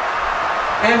 count.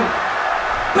 And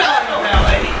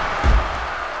belly.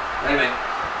 Wait a minute.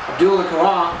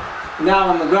 Abdullah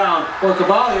now on the ground. Well,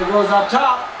 Caballo goes up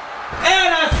top.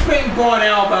 And a springboard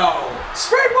elbow.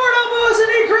 Springboard elbow is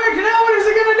indeed correct. And now what is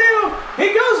he going to do?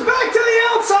 He goes back to the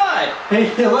outside.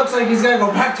 It looks like he's going to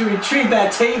go back to retrieve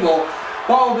that table.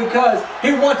 Oh, because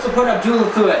he wants to put Abdullah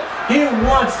through it. He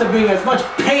wants to bring as much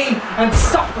pain and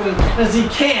suffering as he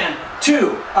can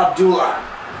to Abdullah.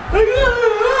 One.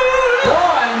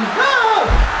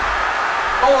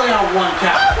 Only on 1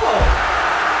 count.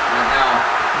 And now,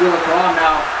 Abdullah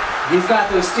now. He's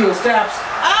got those steel steps.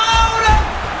 Oh, a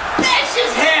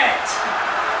vicious hit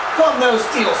from those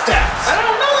steel steps. And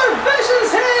another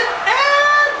vicious hit,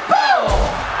 and boom!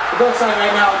 It looks like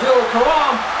right now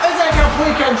Abdullah is in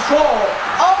complete control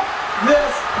of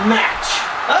this match.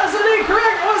 That's indeed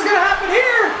correct. What's going to happen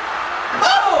here?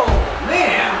 Oh,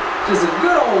 man. Just a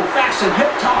good old-fashioned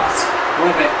hip toss.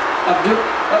 Wait a minute.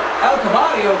 El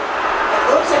Caballo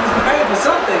looks like he's preparing for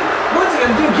something. What's he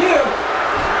going to do here?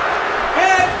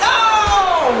 And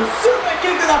super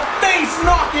kick to the face,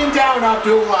 knocking down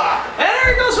Abdullah. And there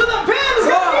he goes for the pin. It's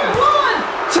going to be a 1,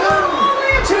 2,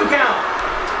 only a 2 count.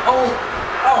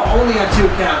 Only a 2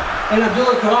 count. And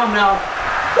Abdullah now.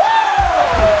 Whoa!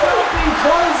 Jumping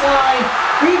clothesline.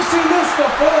 We've seen this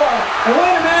before. And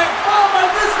wait a minute. Oh, by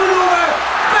this maneuver.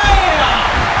 Bam!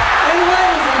 And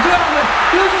ladies and gentlemen,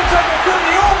 this looks like it could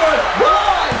be over.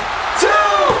 1, 2,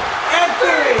 and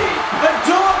 3.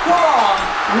 Abdullah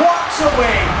walks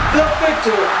away the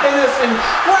victor in this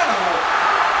incredible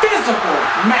physical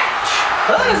match.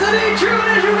 That is indeed true,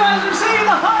 and as you guys are seeing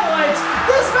the highlights,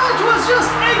 this match was just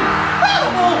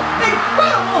incredible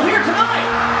here tonight.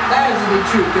 That is indeed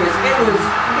true, because it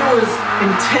was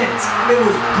intense, it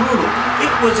was brutal,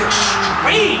 it was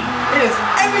extreme. It is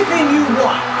everything you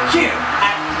want here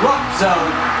at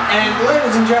Dropzone. And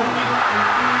ladies and gentlemen,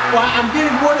 well, I'm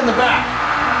getting word in the back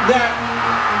that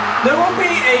there will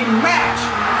be a match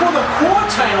for the core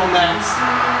title next.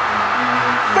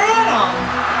 Phantom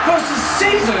versus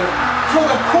Caesar for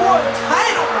the core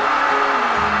title.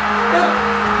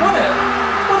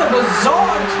 What a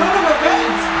bizarre turn of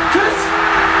events. Chris,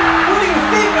 what do you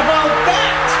think about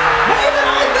that? Nathan,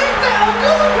 I think that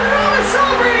Abdullah is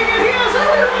celebrating, and he has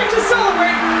every right to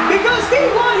celebrate because he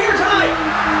won here tonight.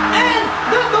 And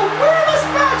that the weirdest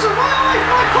match of my life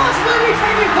might possibly be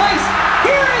taking place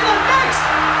here in the next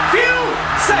few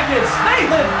seconds.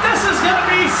 Nathan, this is going to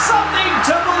be something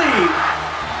to believe.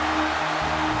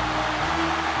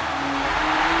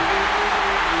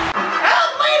 And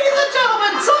ladies and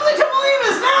gentlemen, something to believe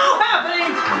is now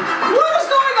happening. What is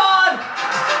going on?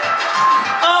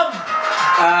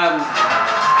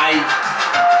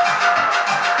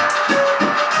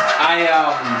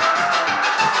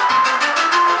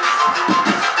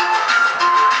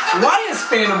 Why is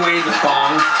Phantom wearing the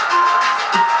thong?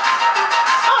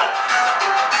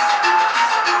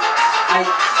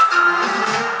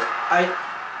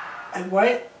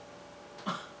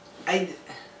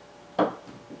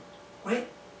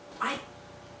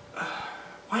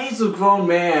 Why is a grown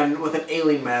man with an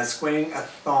alien mask wearing a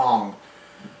thong?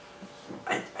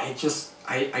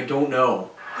 I don't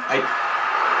know.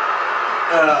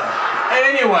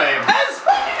 Anyway. And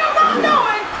speaking of not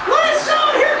knowing, ladies and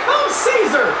gentlemen, here comes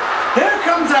Caesar. Here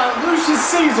comes out Lucius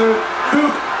Caesar, who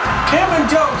him and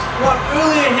Doakes won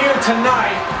earlier here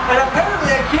tonight, and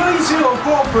apparently Achilles Heel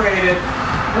Incorporated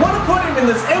want to put him in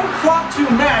this impromptu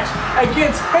match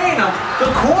against Phantom,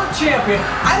 the core champion.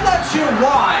 I'm not sure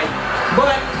why,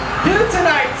 but here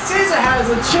tonight, Caesar has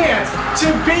a chance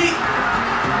to beat,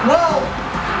 well,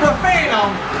 the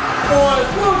Phantom, or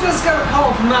we're just gonna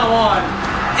call him from now on,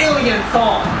 Alien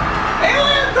Thong.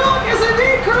 Alien Thong is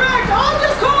indeed correct. I'll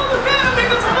just call him the Phantom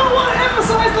because I don't want to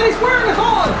emphasize that he's wearing a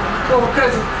thong. Well,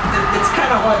 because it's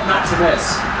kind of hard not to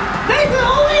miss. Nathan,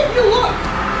 only if you look.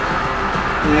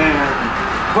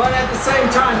 Yeah. But at the same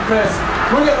time, Chris,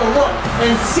 we're gonna look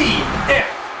and see if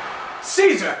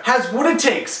Caesar has what it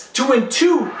takes to win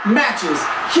 2 matches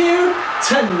here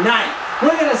tonight.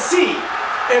 We're gonna see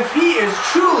if he is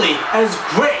truly as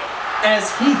great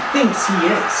as he thinks he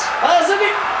is.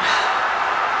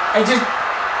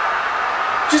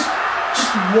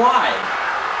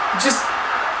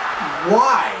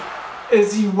 Why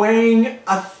is he wearing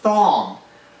a thong?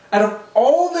 Out of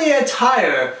all the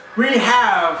attire we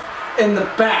have in the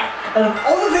back, and of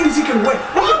all the things he can wear,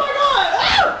 oh my God!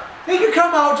 Ah! He could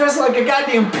come out dressed like a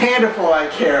goddamn panda for all I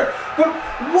care. But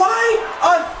why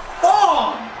a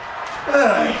thong?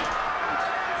 Ugh.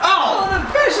 Oh, the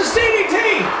vicious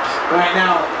DDT! Right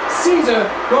now, Caesar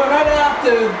going right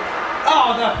after,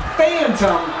 the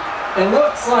Phantom. It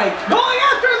looks like going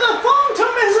after the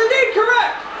Phantom is indeed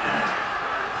correct.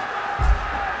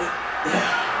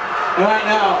 Right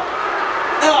now,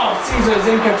 Caesar is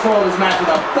in control of this match with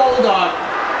a bulldog.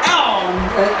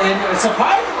 And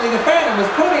surprisingly, the Phantom is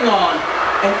putting on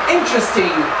an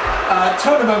interesting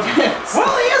turn of events.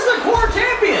 Well, he is the core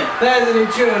champion. That is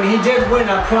true, and he did win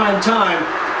a prime time,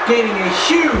 gaining a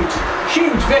huge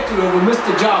victory over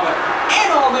Mr. Java and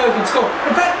All-American Skull.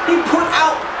 In fact, he put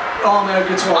out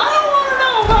All-American Skull. I don't want to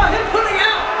know about him putting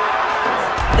out.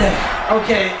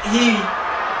 Okay, he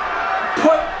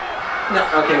put... No,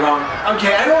 okay, wrong.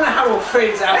 Okay, I don't know how to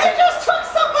phrase out. He just took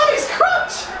somebody's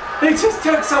crutch. He just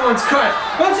took someone's crutch.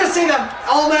 Let's just say that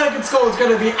All-American Skull is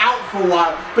going to be out for a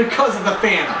while because of the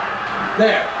Phantom.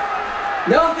 There.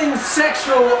 Nothing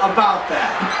sexual about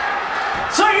that.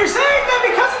 So you're saying that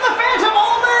because of the Phantom,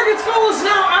 All-American Skull is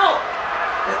now out?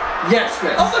 Yes,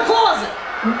 Chris. Of the closet?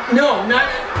 No, not...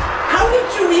 How did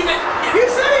you even... You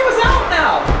said he was out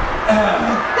now.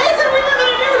 Nathan, we live in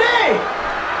a new day.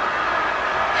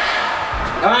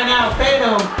 Alright, now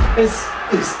Phantom is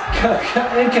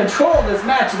in control of this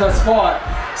match thus far.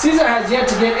 Caesar has yet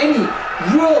to get any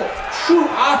real, true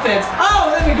offense. Oh,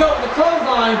 there we go with the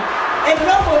clothesline and an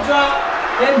elbow drop.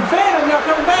 And Phantom now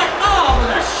coming back. Oh,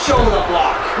 with a shoulder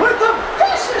block. With the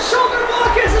vicious shoulder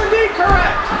block is indeed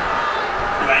correct.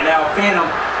 Right now, Phantom,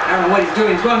 I don't know what he's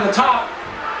doing. He's going to the top.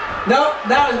 Nope,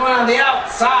 now he's going on the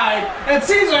outside. And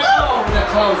Caesar, with the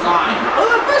clothesline. Well,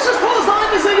 the vicious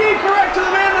clothesline is indeed correct to the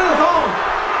man on the phone.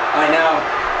 I know.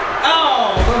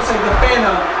 Looks like the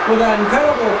Phantom with an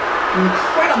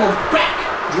incredible back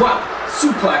drop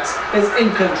suplex is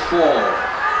in control.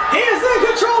 He is in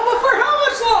control, but for how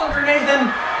much longer, Nathan?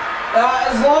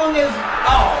 As long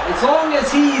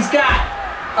as he's got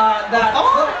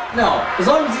as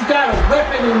long as he's got a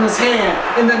weapon in his hand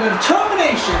and the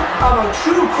determination of a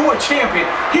true core champion,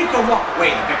 he can walk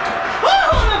away the victor.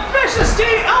 Oh, the vicious D!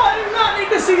 Oh, I did not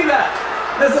need to see that.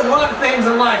 There's a lot of things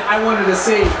in life I wanted to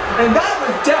see, and that was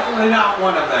definitely not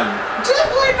one of them.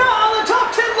 Definitely not on the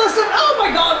top 10 list of, oh my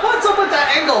God, what's up with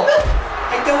that angle?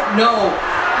 I don't know.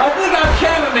 I think our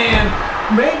cameraman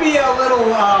may be a little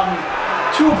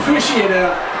too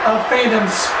appreciative of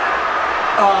Phantom's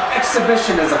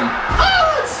exhibitionism.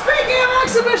 Oh, and speaking of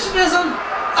exhibitionism,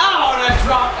 Oh, not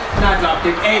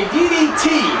dropkick, a DDT.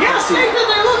 yes, Nathan,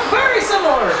 they look very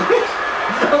similar.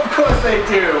 Of course they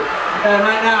do. And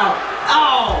right now,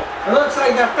 oh, it looks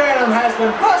like the Phantom has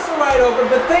been busted right open,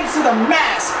 but thanks to the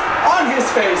mask on his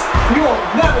face, you will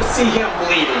never see him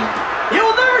bleeding. You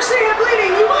will never see him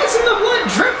bleeding. You might see the blood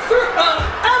drip through out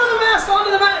of the mask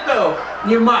onto the mat, though.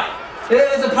 You might. It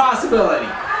is a possibility,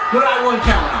 but I won't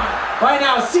count on it. Right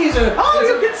now, Caesar. Oh,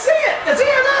 you can see it. It's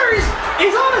either that or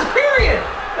he's on his period.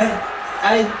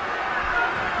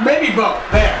 Maybe both.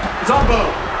 There. It's on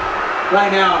both. Right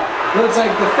now, looks like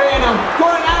the Phantom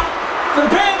going out for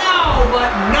the pin now, but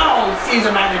no,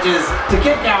 Caesar manages to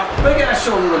kick out. Look at that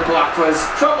shoulder block for his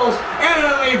troubles, and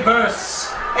a reverse.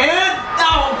 And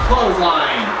now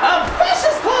clothesline. A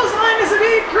vicious clothesline is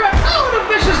indeed correct. Oh, and a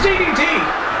vicious DDT.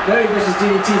 Very vicious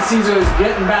DDT. Caesar is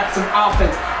getting back some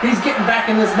offense. He's getting back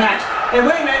in this match. And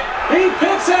wait a minute, he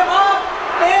picks him up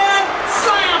and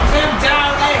slams him down.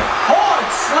 A hard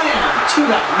slam to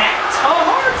the mat. A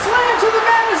hard slam to the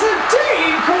mat is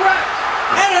indeed correct.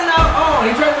 And now, oh,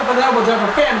 he tries up for the elbow drop.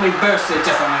 Phantom reversed it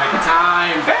just in the nick of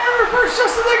time. Phantom reversed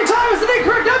just in the nick of time is indeed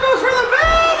correct. That goes for the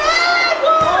man and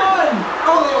one.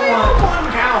 Only a one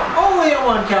count. Only a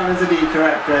one count is indeed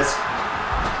correct, Chris.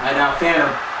 And now Phantom,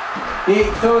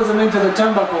 he throws him into the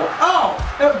turnbuckle. Oh,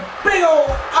 the big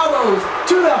old elbows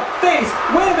to the face.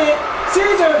 Wait a minute,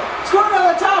 Caesar scoring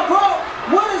on the top rope.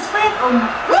 What is Phantom?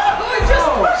 Oh, he just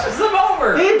pushes them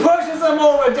over. He pushes them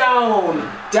over down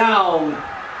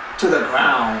to the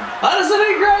ground. That is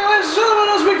indeed correct, ladies and gentlemen,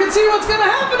 as we can see what's going to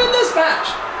happen in this match.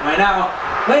 Right now,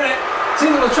 wait a minute,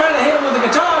 Caesar was trying to hit him with the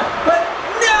guitar, but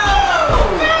no!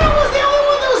 Phantom was the only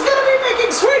one that was going to be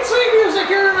making sweet, sweet music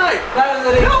here tonight. That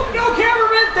is it. No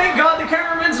cameraman. Thank God the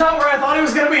cameraman's not where I thought he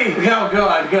was going to be. Oh,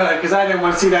 good, because I didn't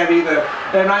want to see that either.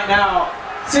 And right now,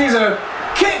 Caesar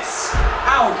kicks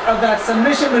out of that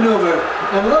submission maneuver.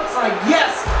 And looks like,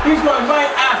 yes, he's going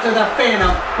right after the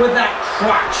Phantom with that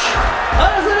crotch.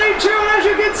 That is indeed true, and as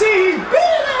you can see, he's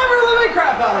beating the ever-living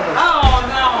crap out of him. Oh,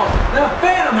 no. The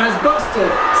Phantom has busted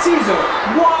Caesar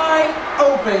wide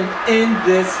open in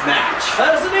this match.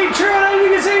 That is indeed true, and as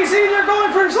you can see, Caesar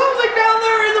going for something down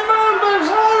there in the moon, but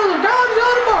it's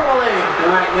out of marmalade.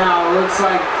 Right now, it looks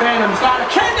like Phantom's got a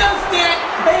kendo stick,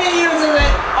 and he uses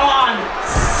it on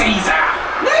Caesar.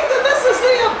 Nathan, this is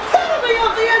the epitome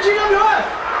of the NGWF.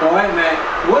 Oh, wait a minute.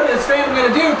 What is Phantom going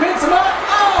to do? Picks him up.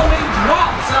 Oh, he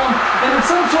drops him. And it's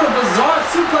some sort of bizarre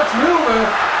suplex maneuver.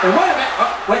 And wait a minute. Oh,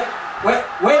 wait a minute.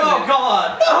 Oh,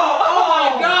 God. Oh,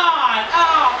 my God.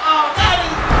 Oh, that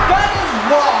is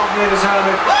wrong, ladies and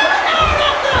gentlemen.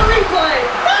 That's the replay.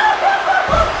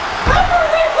 The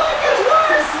replay gets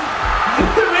worse.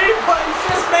 The replay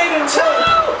just made it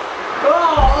worse.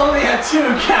 Oh, only a 2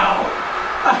 count.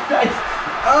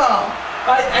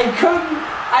 I couldn't.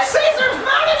 Caesar's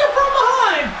mounting it from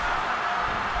behind.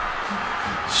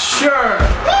 Sure.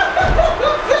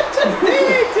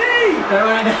 DDT. And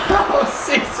right now,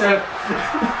 Caesar.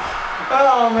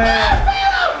 Oh, man.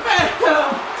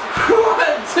 Phantom. 1,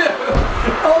 2.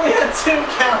 Only a 2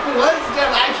 count. Ladies and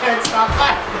gentlemen, I can't stop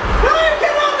laughing. No, you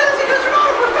cannot do this because you're not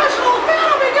a professional.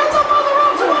 Phantom, he gets up on the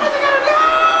ropes. So what is he going to do?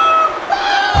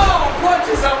 Oh,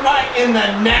 punches him right in the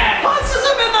neck. Punches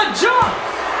him in the junk.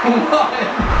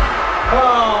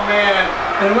 Oh, man.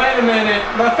 And wait a minute.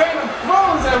 The Phantom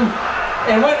throws him.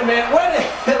 And wait a minute.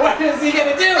 What is he going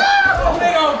to do? A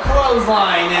big old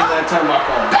clothesline in the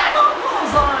turnbuckle. Back on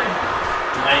clothesline.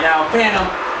 Right now, Phantom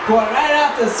going right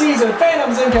after Caesar.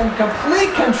 Phantom's in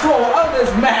complete control of this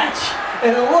match.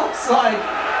 And it looks like,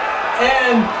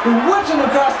 and watching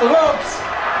across the ropes,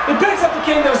 he picks up the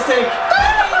kendo stick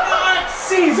and he knocks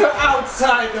Caesar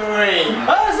outside the ring.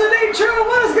 That is indeed true.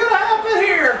 What is going to happen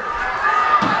here?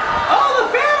 Oh, the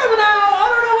Phantom now. I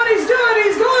don't know what he's doing.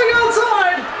 He's going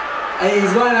outside.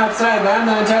 He's going outside, but I'm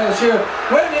not entirely sure.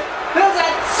 Wait a minute. There's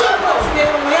that suplex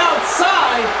game on the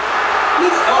outside.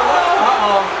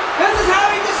 Uh-oh. This is how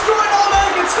he destroyed All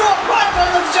American Skull Pride,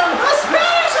 ladies and gentlemen. The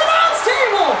Spanish announce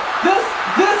table.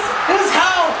 This is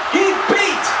how he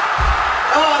beat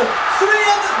 3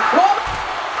 of the... Well,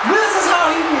 this is how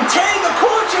he retained the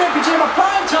core championship of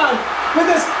primetime with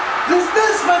this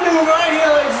maneuver right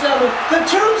here, ladies and gentlemen. The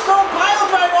tombstone pile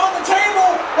driver on the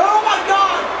table. Oh my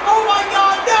God! Oh my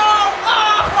God! No!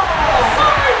 Oh!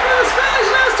 Sorry for the Spanish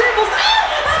announce tables.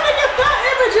 And then they get that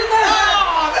image in there.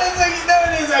 Oh! There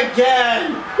it is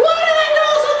again. What do they do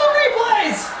with the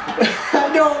replays? I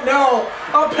don't know.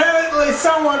 Apparently, Maybe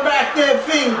someone back there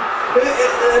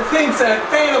thinks that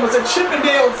Phantom was a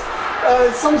Chippendales,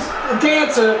 some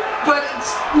dancer, but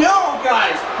no,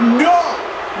 guys, no,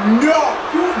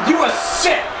 you are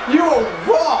sick. You are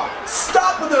wrong.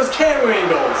 Stop with those camera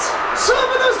angles.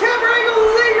 Stop with those camera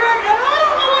angles, Incorrect, and I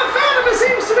don't know what Phantom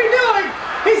seems to be doing.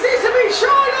 He seems to be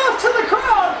showing off to the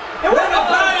crowd. And what a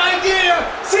bad idea!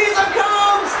 Caesar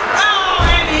comes! Oh,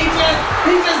 and he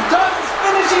just does his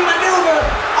finishing maneuver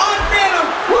on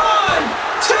Phantom. 1,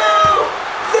 2,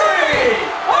 3!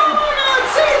 Oh my God!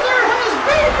 Caesar has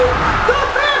beaten the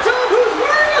Phantom, who's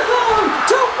wearing a thong,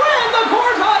 to win the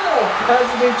core title. That's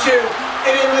indeed true.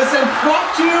 And in this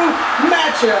impromptu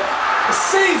matchup,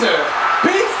 Caesar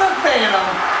beats the Phantom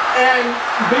and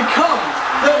becomes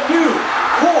the new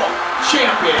core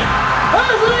champion. As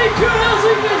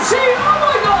you can see, oh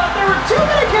my God, there were too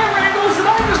many camera angles that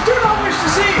I just do not wish to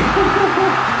see.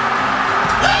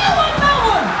 No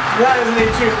one. That is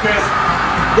indeed true, Chris.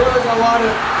 There was a lot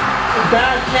of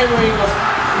bad camera angles.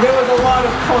 There was a lot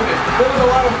of carnage. There was a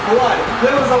lot of blood.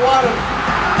 There was a lot of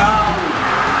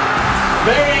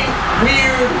very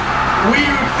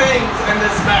weird things in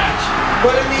this match.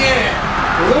 But in the end,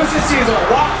 Lucius Caesar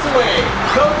walks away,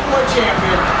 the core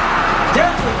champion,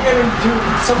 definitely getting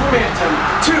some momentum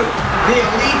to the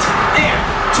Elite and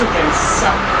to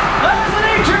himself. That is the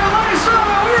nature of ladies and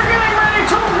gentlemen. We're getting ready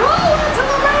to roll into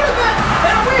the main event,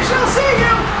 and we shall see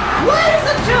you, ladies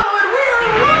and gentlemen. We are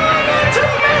rolling into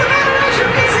the main event, and as you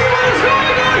can see what is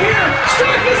going on here,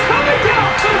 Strife is coming down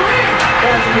to the ring.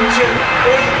 As you mentioned,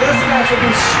 this match will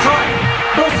be Strife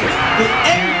versus the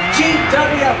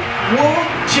NGWF World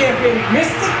Champion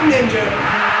Mystic Ninja,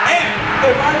 and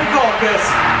if I recall, Chris,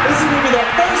 this is going to be the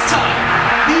first time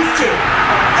these two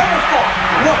have ever fought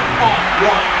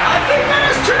one-on-one. I think that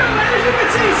is true, and as you can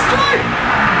see, Strife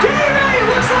getting ready. It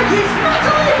looks like he's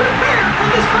mentally prepared for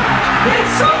this match. And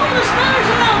some of the Spanish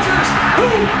announcers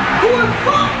who have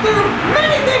fought through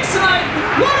many things tonight,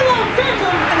 let alone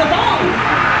Phantom and the Bomb.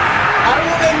 I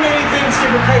don't think many things can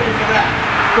be paid for that,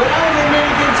 but I don't think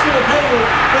many things can be paid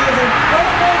for this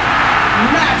incredible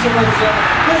match, ladies and gentlemen.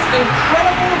 This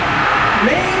incredible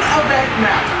main event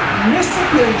match, Mystic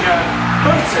Ninja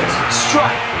versus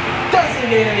Strife.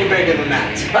 Doesn't get any bigger than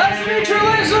that. That's the nature,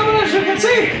 ladies and gentlemen, as you can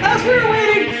see. As we're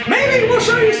waiting, maybe we'll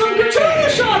show you some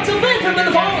gratuitous shots of Phantom in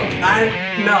the Bomb.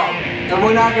 No, and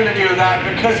we're not going to do that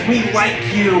because we like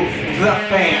you, the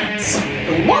fans.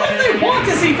 What if they want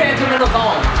to see Phantom in the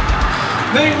Bomb?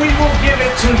 Then we will give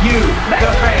it to you,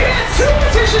 the fans. 2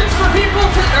 petitions for people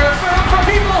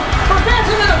for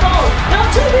Phantom in the Bomb. Now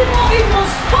 2 people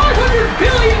equals 500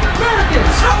 billion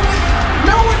Americans.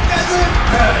 No, it doesn't.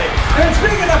 And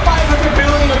speaking of 500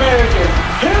 billion Americans,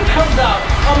 here comes out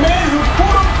a man who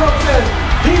quote-unquote says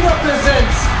he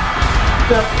represents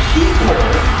the people,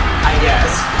 I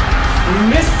guess.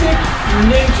 Mystic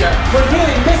Ninja, but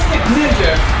really Mystic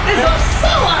Ninja is a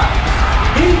sellout.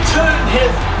 He turned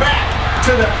his back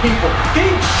to the people.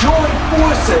 He joined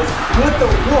forces with the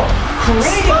wolf,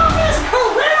 creating his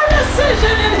career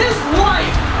decision in his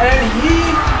life. And he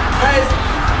has...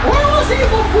 Where was he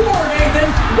before, Nathan?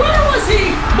 Where was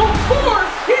he before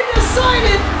he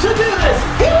decided to do this?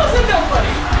 He was a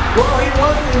nobody. Well, he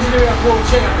was the NGWF World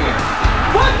Champion.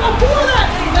 But before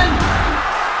that, Nathan,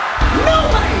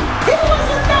 nobody. He was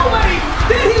a nobody.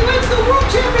 Then he wins the World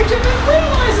Championship and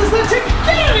realizes that to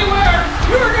get anywhere,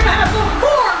 you're going to have to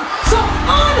form some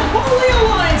unholy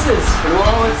alliances.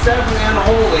 Well, it's definitely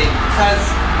unholy, as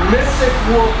Mystic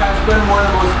Wolf has been one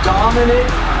of the most dominant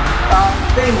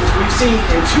things we've seen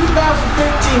in 2015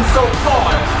 so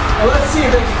far. And let's see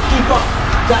if they can keep up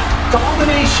that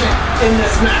domination in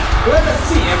this match. Let us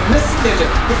see if Mystic Ninja,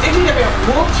 the NGWF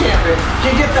World Champion,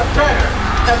 can get the better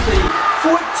of the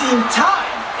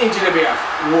 14-time NGWF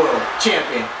World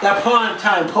Champion, the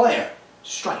prime-time player,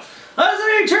 Strife. As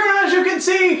an turn, as you can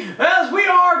see, as we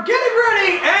are getting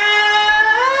ready,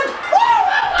 and oh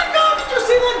my God! Did you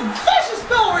see that vicious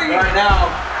bell ringing? Right now,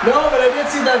 no, but I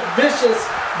did see that vicious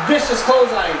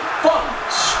clothesline from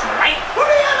Strife. What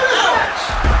do you have in this match?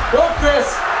 Well, Chris,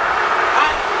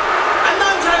 I'm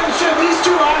not entirely sure. These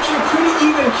two are actually pretty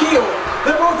even keeled.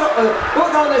 They're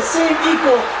both on the same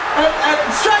equal. And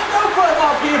Strife no for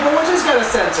all people. We're just gonna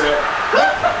censor it.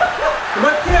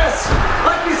 But Chris,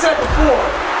 like we said before,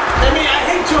 I mean, I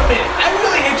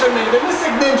really hate to admit it, but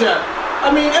Mystic Ninja,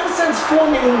 I mean, ever since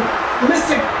forming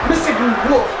Mystic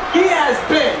Wolf, he has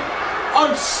been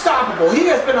unstoppable. He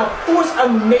has been a force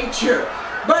of nature.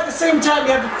 But at the same time,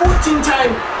 you have the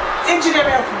 14-time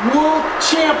NGWF World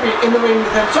Champion in the ring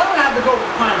with him. So I'm gonna have to go with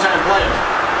the prime-time player.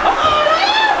 Oh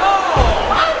yeah!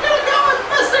 Oh! I'm gonna go with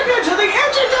Mystic Ninja, the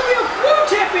NGWF World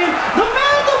Champion, the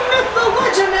man, the myth, the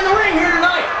legend in the ring here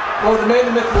Well, the man,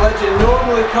 the myth, the legend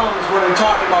normally comes when we're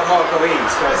talking about Hardkore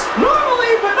Eads, guys.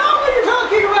 Normally, but not when you're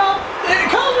talking about, it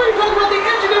comes when you're talking about the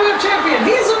NGWF champion.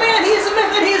 He's a man, he's a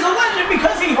myth, and he's a legend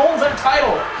because he holds that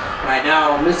title. Right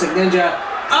now, Mystic Ninja,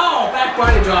 back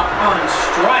body drop on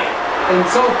Strife. And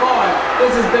so far,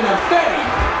 this has been a very,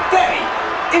 very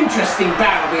interesting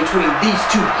battle between these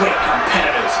two great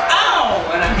competitors.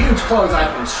 And a huge clothesline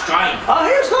from Strife. A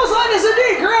huge clothesline is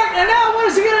indeed correct, and now what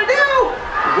is he gonna do?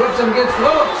 Whips him against the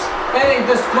ropes, and he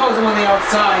just throws him on the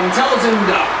outside and tells him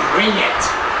to bring it.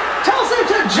 Tells him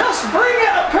to just bring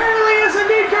it, apparently is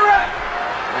indeed correct.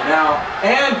 And now,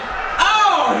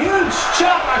 huge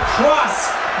chop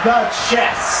across the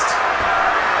chest.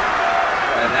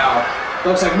 And now,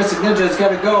 looks like Mystic Ninja is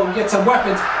gonna go and get some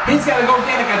weapons. He's gonna go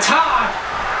get a guitar.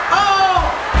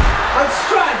 But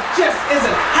Strife just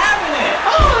isn't having it.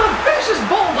 A vicious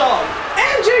bulldog.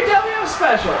 NGWF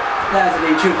special. That's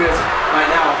indeed true, because right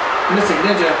now, Mystic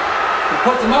Ninja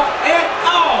puts him up and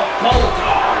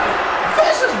bulldog.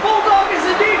 Vicious bulldog is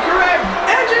indeed correct.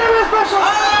 NGWF special.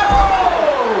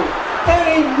 And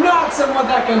he knocks him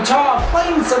with that guitar,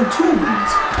 playing some tunes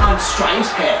on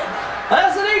Strife's head.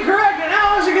 That's indeed correct, and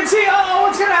now as you can see,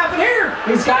 what's gonna happen here?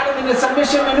 He's got him in the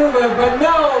submission maneuver, but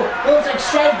no, it looks like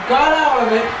Strife got out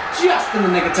of it just in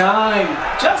the nick of time.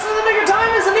 Just in the nick of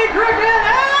time is indeed correct, and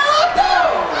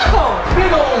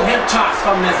big old hip toss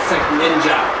from Mystic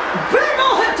Ninja. Big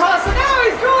old hip toss, and now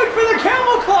he's going for the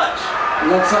camel clutch.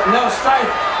 Looks like, no, Strife,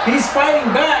 he's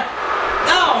fighting back.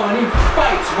 And he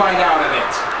fights right out of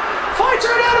it. Fights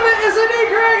right out of it is indeed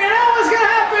correct, and now what's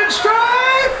gonna happen?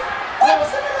 Strife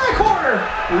whips him into that corner.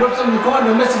 He whips him in the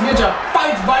corner, but Mystic Ninja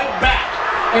fights right back.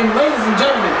 And ladies and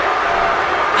gentlemen,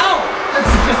 this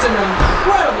is just an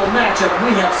incredible matchup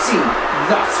we have seen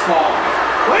thus far.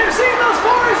 We've seen thus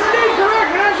far is indeed correct,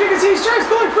 and as you can see, Strife's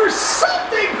going for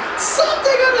something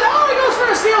under he goes for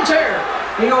a steel chair.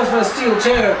 He goes for a steel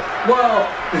chair. Well,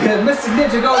 Mystic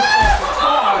Ninja goes for a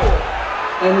guitar.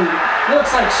 And looks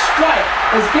like Strife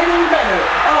is getting better.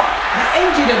 The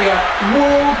NGWF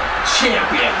World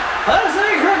Champion. That is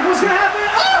incorrect. What's going to happen?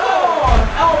 An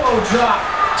elbow drop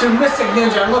to Mystic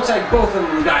Ninja. It looks like both of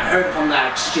them got hurt from that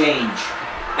exchange.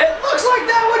 It looks like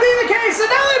that would be the case.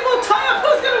 And now they both tie up.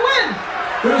 Who's going to win?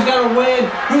 Who's going to win?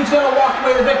 Who's going to walk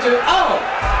away the victor?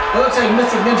 It looks like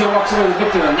Mystic Ninja walks away the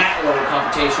victor in that little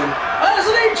confrontation. That is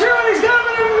indeed true, and he's got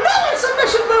him in another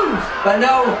submission move. But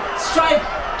no, Strife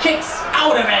kicks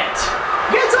out of it.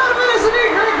 Gets out of it as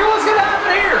indeed correct. What's going to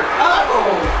happen here?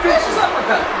 Vicious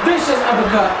uppercut. Vicious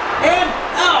uppercut. And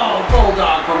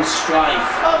bulldog from Strife.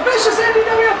 A vicious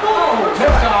NGWF bulldog.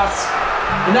 Hip toss.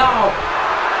 Now,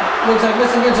 looks like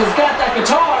Mystic Ninja's got that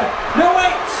guitar. No,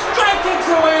 wait. Strife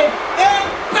takes it away. And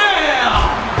bam!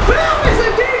 Bam is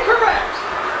indeed correct.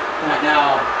 Right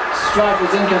now, Strife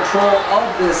is in control of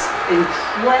this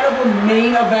incredible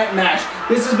main event match.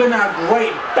 This has been a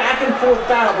great back and forth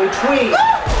battle between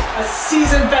a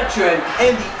seasoned veteran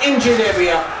and the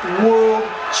NGWF World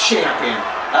Champion.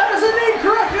 That is indeed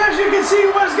correct, as you can see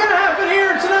what's going to happen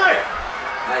here tonight.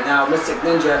 Right now, Mystic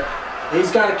Ninja,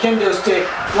 he's got a kendo stick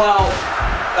while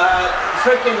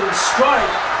freaking Strife,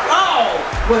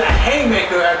 with a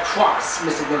haymaker across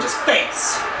Mystic Ninja's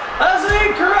face. That's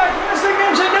indeed correct, Mystic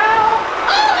Ninja now.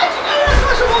 NGWF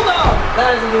Special Bulldog.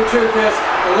 That is indeed true, Chris.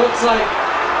 It looks like,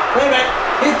 wait a minute,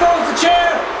 he throws the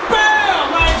chair,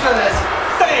 bam, right into his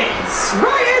face.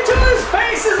 Right into his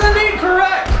face is indeed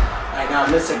correct. Right now,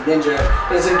 Mystic Ninja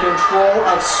is in control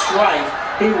of Strife.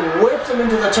 He whips him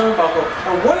into the turnbuckle,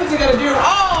 and what is he gonna do?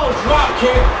 Drop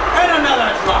kick, and another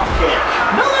drop kick.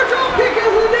 Another drop kick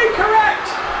is indeed correct.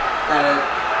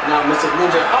 Now Mystic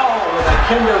Ninja, with a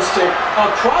kendo stick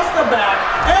across the back,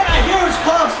 and a huge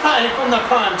clothesline from the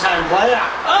primetime player.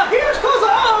 A huge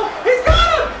clothesline, he's got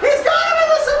him! He's got him in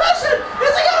the submission!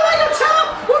 Is he gonna make a tap?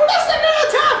 We're Mystic Ninja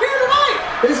tap here tonight!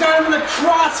 He's got him in the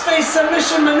crossface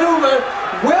submission maneuver.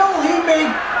 Will he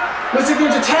make Mystic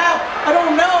Ninja tap? I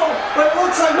don't know, but it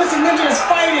looks like Mystic Ninja is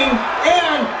fighting,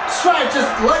 and Strife just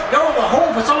let go of the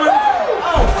hold for someone.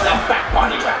 With a back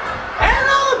body drop. And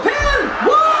on the pin!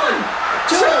 1,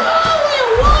 2, only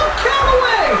one count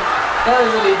away! That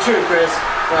is indeed true, Chris.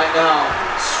 Right now,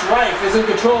 Strife is in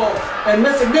control, and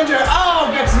Mystic Ninja,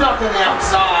 gets knocked on the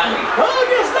outside.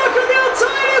 Gets knocked on the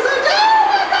outside as a, oh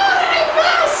my god, and he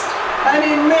missed! And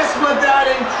he missed with that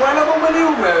incredible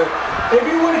maneuver. If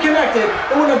he would have connected,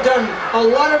 it would have done a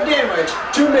lot of damage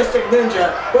to Mystic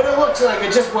Ninja, but it looks like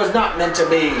it just was not meant to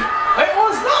be. It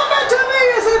was not meant to be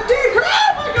as a decrease.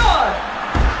 Oh my god!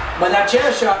 But that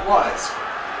chair shot was.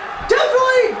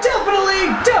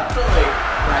 Definitely.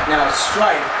 Right now,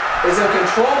 Strife is in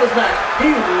control of his match.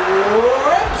 He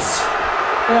rips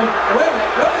And wait a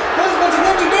minute, what is Mr.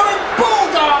 Ninja doing?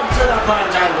 Bulldog to the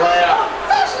primetime player. A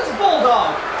vicious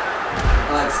bulldog.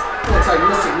 Looks like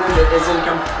Mystic Ninja is in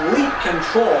complete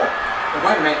control.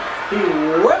 Wait a minute, he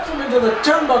whips him into the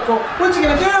turnbuckle. What's he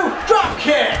gonna do? Drop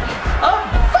kick. A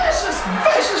vicious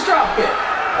drop kick.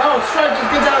 Oh, Strife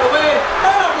just gets out of the way.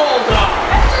 And a bulldog.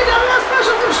 NGWF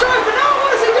special from Strife, and now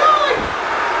what is he doing?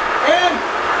 And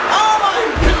oh my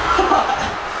God,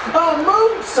 a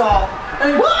moonsault.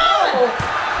 And what?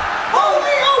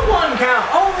 Only a 1 count.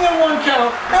 Only a 1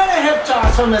 count and a hip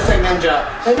toss from Mystic Ninja.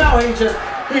 And now he's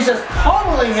just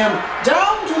pummeling him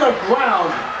down to the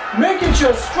ground, making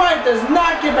sure Strife does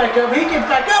not get back up. He gets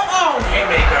back up. Oh,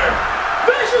 haymaker.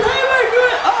 Vicious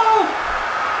haymaker. Oh,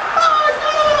 he's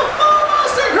got him in a full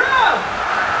Boston Crab.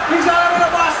 He's got him in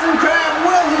a Boston Crab.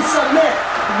 Will he submit?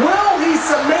 Will he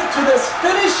submit to this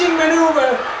finishing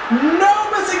maneuver? No,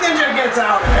 Mystic Ninja gets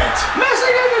out of it.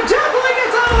 Mystic Ninja definitely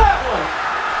gets out of that one.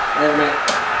 Wait a minute.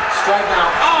 Strife now.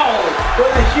 Oh,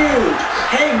 with a huge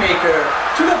haymaker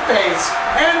to the face.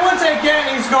 And once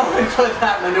again, he's going for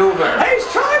that maneuver. He's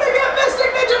trying to get Mystic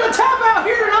Ninja to tap out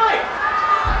here tonight.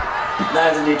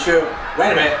 That is indeed true.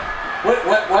 Wait a minute. What?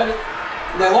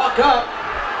 They lock up.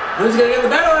 Who's going to get the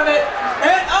better of it?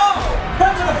 And oh,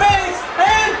 punch to the face.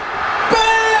 And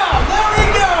bam! There we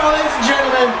go, ladies and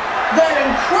gentlemen. That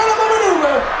incredible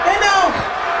maneuver. And now,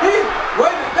 wait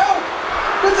a minute, no.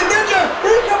 Mystic Ninja,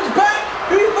 he comes back.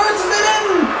 He bursts it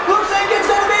in. Looks like it's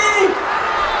going to be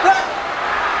the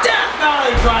Death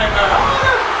Valley Driver. Oh,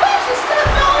 the vicious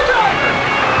Death Valley Driver.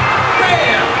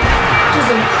 Bam!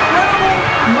 Just incredible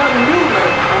maneuver.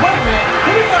 And wait a minute.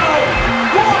 Here we go.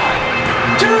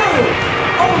 1, 2.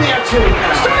 Only a 2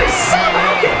 count. Strife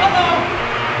somehow kick.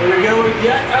 Here we go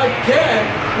yet again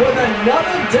with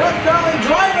another Death Valley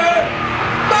Driver.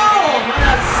 Boom! And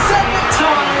a second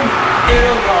time in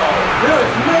a row. There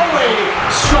is no way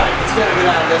Strife is going to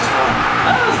get out of this one.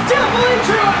 That was definitely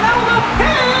true. And now the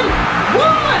pin.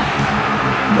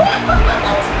 1. What?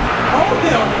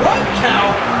 Only a 1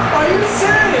 count? Are you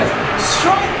serious?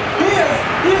 Strife, he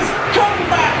is coming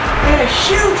back in a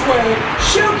huge way,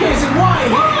 showcasing why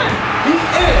he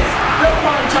is the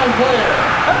primetime player.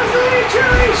 As the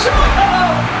injury shot.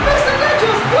 Mr.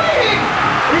 Ninja's bleeding.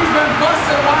 He's been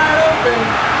busted wide open.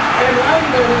 And right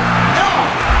minute,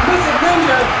 Mystic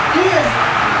Ninja, he is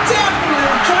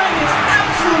definitely trying his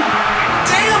absolute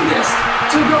damnedest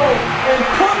to go and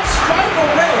put Strife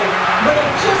away, but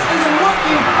it just isn't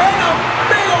working. And a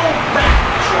big old back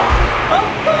drop. A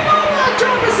big old back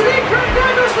drop as the incorrect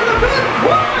divers for the pin.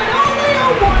 Only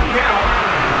a 1 count.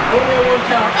 Only a 1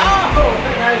 count. Oh,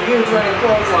 that huge running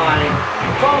clothesline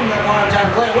from the primetime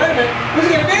player. Wait a minute, what's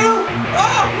he gonna do?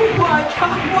 Oh my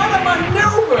God, what a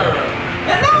maneuver!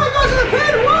 And now he goes to the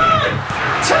pin. 1,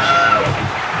 2,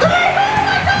 3. Oh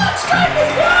my God, Strife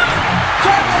is won.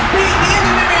 Strife has beat the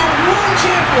NGWF World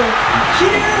Champion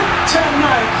here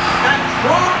tonight at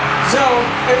Dropzone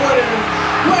in what an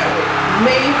incredible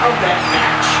main event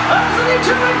match. That's an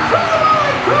incredible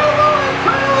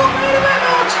main event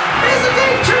match. Is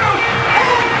indeed true.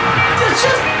 And it's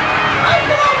just, I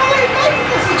cannot believe maybe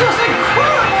this is just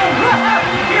incredible what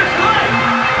happened here tonight.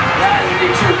 That is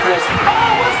indeed true, Chris.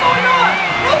 Oh, what's going on?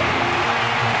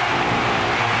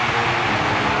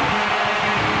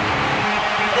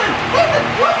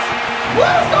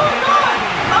 What is going on?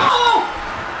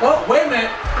 Oh, wait a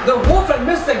minute. The Wolf and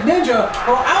Mystic Ninja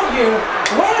are out here.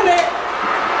 Wait a minute.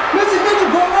 Mystic Ninja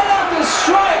going right after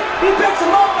Strife. He picks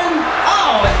him up and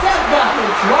a Death Valley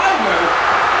Driver.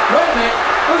 Wait a minute.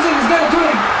 Looks like he's gonna do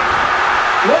it.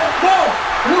 What? No.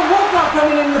 The Wolf not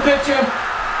coming into the picture.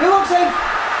 It looks like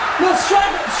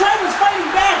Strife is fighting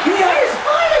back. He's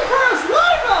fighting for his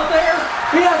life out there.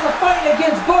 He has to fight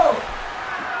against both.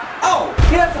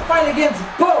 He has to fight against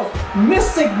both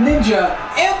Mystic Ninja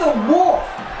and the Wolf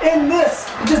in this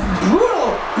just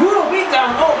brutal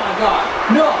beatdown. Oh my God.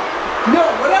 No.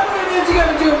 Whatever it is you're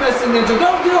gonna do, Mystic Ninja,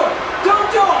 don't do it.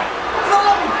 Don't do it. For the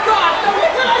love of God, don't.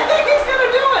 I think he's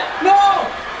gonna do it. No.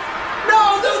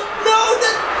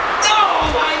 Oh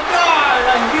my God.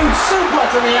 A huge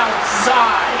suplex on the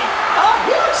outside. A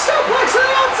huge suplex on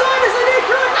the outside is indeed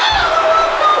correct. The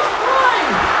Wolf goes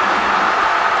flying.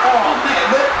 Oh man,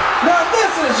 now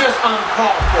this is just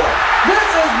uncalled for. This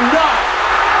is not.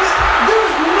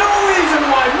 There's no reason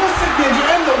why Mystic Ninja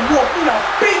and the Wolf,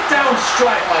 beat down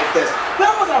Strife like this.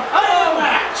 That was a fair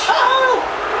match.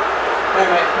 Wait a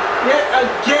minute. Yet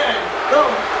again.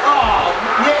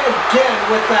 Yet again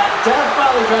with that Death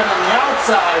Valley Driver on the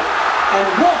outside, and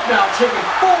Wolf now taking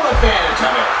full advantage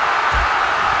of it.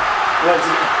 What's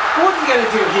he gonna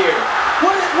do here?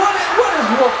 What is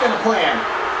Wolf gonna plan?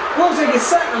 Looks like he's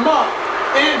setting him up,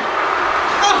 and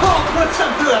Oh, puts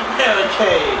him through the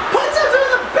barricade. Puts him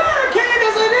through the barricade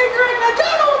as an ignorant. I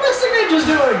don't know what Mystic Ninja's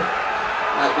doing.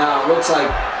 Right now, it looks like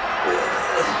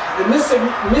the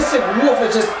Mystic Wolf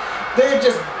is they're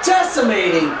just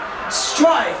decimating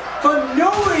Strife for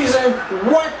no reason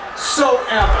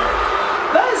whatsoever.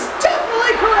 That is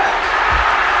definitely correct.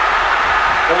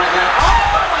 Right now, oh!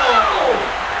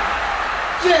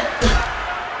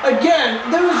 Again,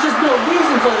 there was just no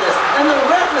reason for this, and the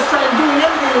ref is doing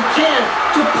everything he can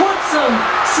to put some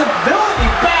civility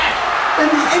back in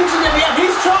the NGWF.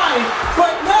 He's trying,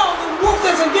 but no, the Wolf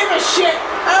doesn't give a shit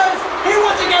as he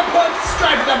once again puts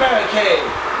Strife in the barricade.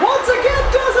 Once again,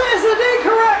 does it is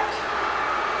incorrect.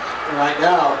 Right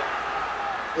now,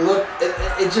 look,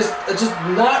 it just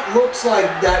not looks like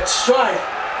that Strife.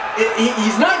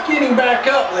 He's not getting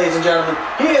back up, ladies and gentlemen.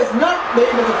 He is not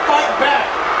able to fight back,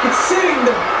 considering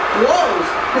the blows,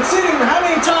 considering how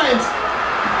many times.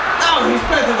 Oh, he's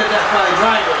been through the Death Valley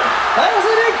Driver. That is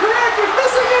incorrect. If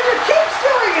Mystic Ninja keeps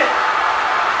doing it.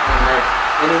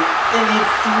 And he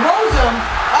throws him.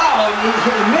 Oh, and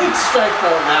he makes Strife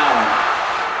fall down.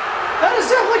 That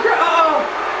is definitely correct. Uh-oh.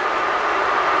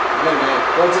 Wait a minute.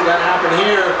 What's it gonna happen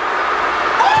here?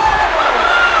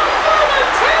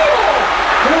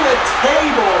 Through the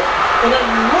table, and it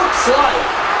looks like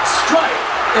Strife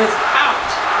is out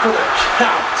for the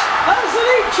count. That is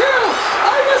indeed true.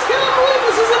 I just cannot believe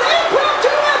this is an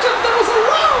impromptu matchup that was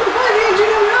allowed by the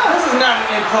NGWF. This is not an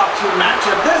impromptu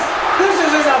matchup. This is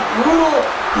just a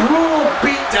brutal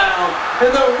beatdown.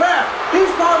 And the ref,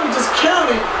 he's probably just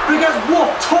counting because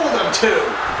Wolf told him to.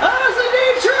 That is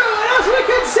indeed true. And as we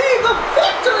can see, the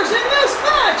victors in this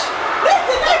match,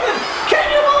 Nathan, can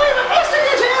you believe it? Mystic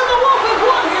Ninja and the Wolf have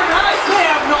won here tonight. They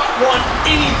have not won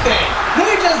anything.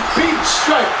 They just beat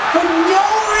Strife for no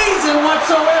reason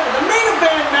whatsoever. The main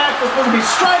event match was supposed to be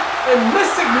Strife and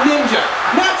Mystic Ninja.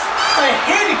 That's a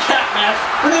handicap match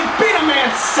where they beat a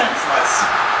man senseless.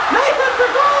 Nathan,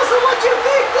 regardless of what you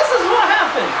think, this is what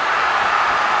happened.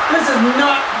 This is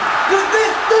not. This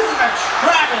is a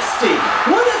travesty.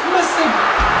 What does Mystic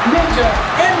Ninja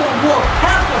and the Wolf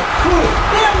have to prove?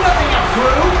 They have nothing to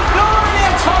prove. They're already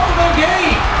at top of their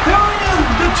game. They're already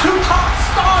the two top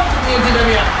stars of the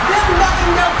NGWF. They have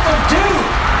nothing else to do.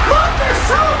 Look, they're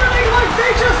celebrating like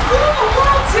they just won the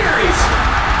World Series.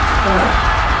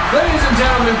 Ladies and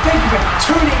gentlemen, thank you for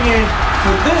tuning in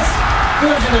for this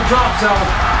version of Dropzone.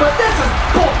 But this is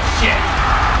bullshit.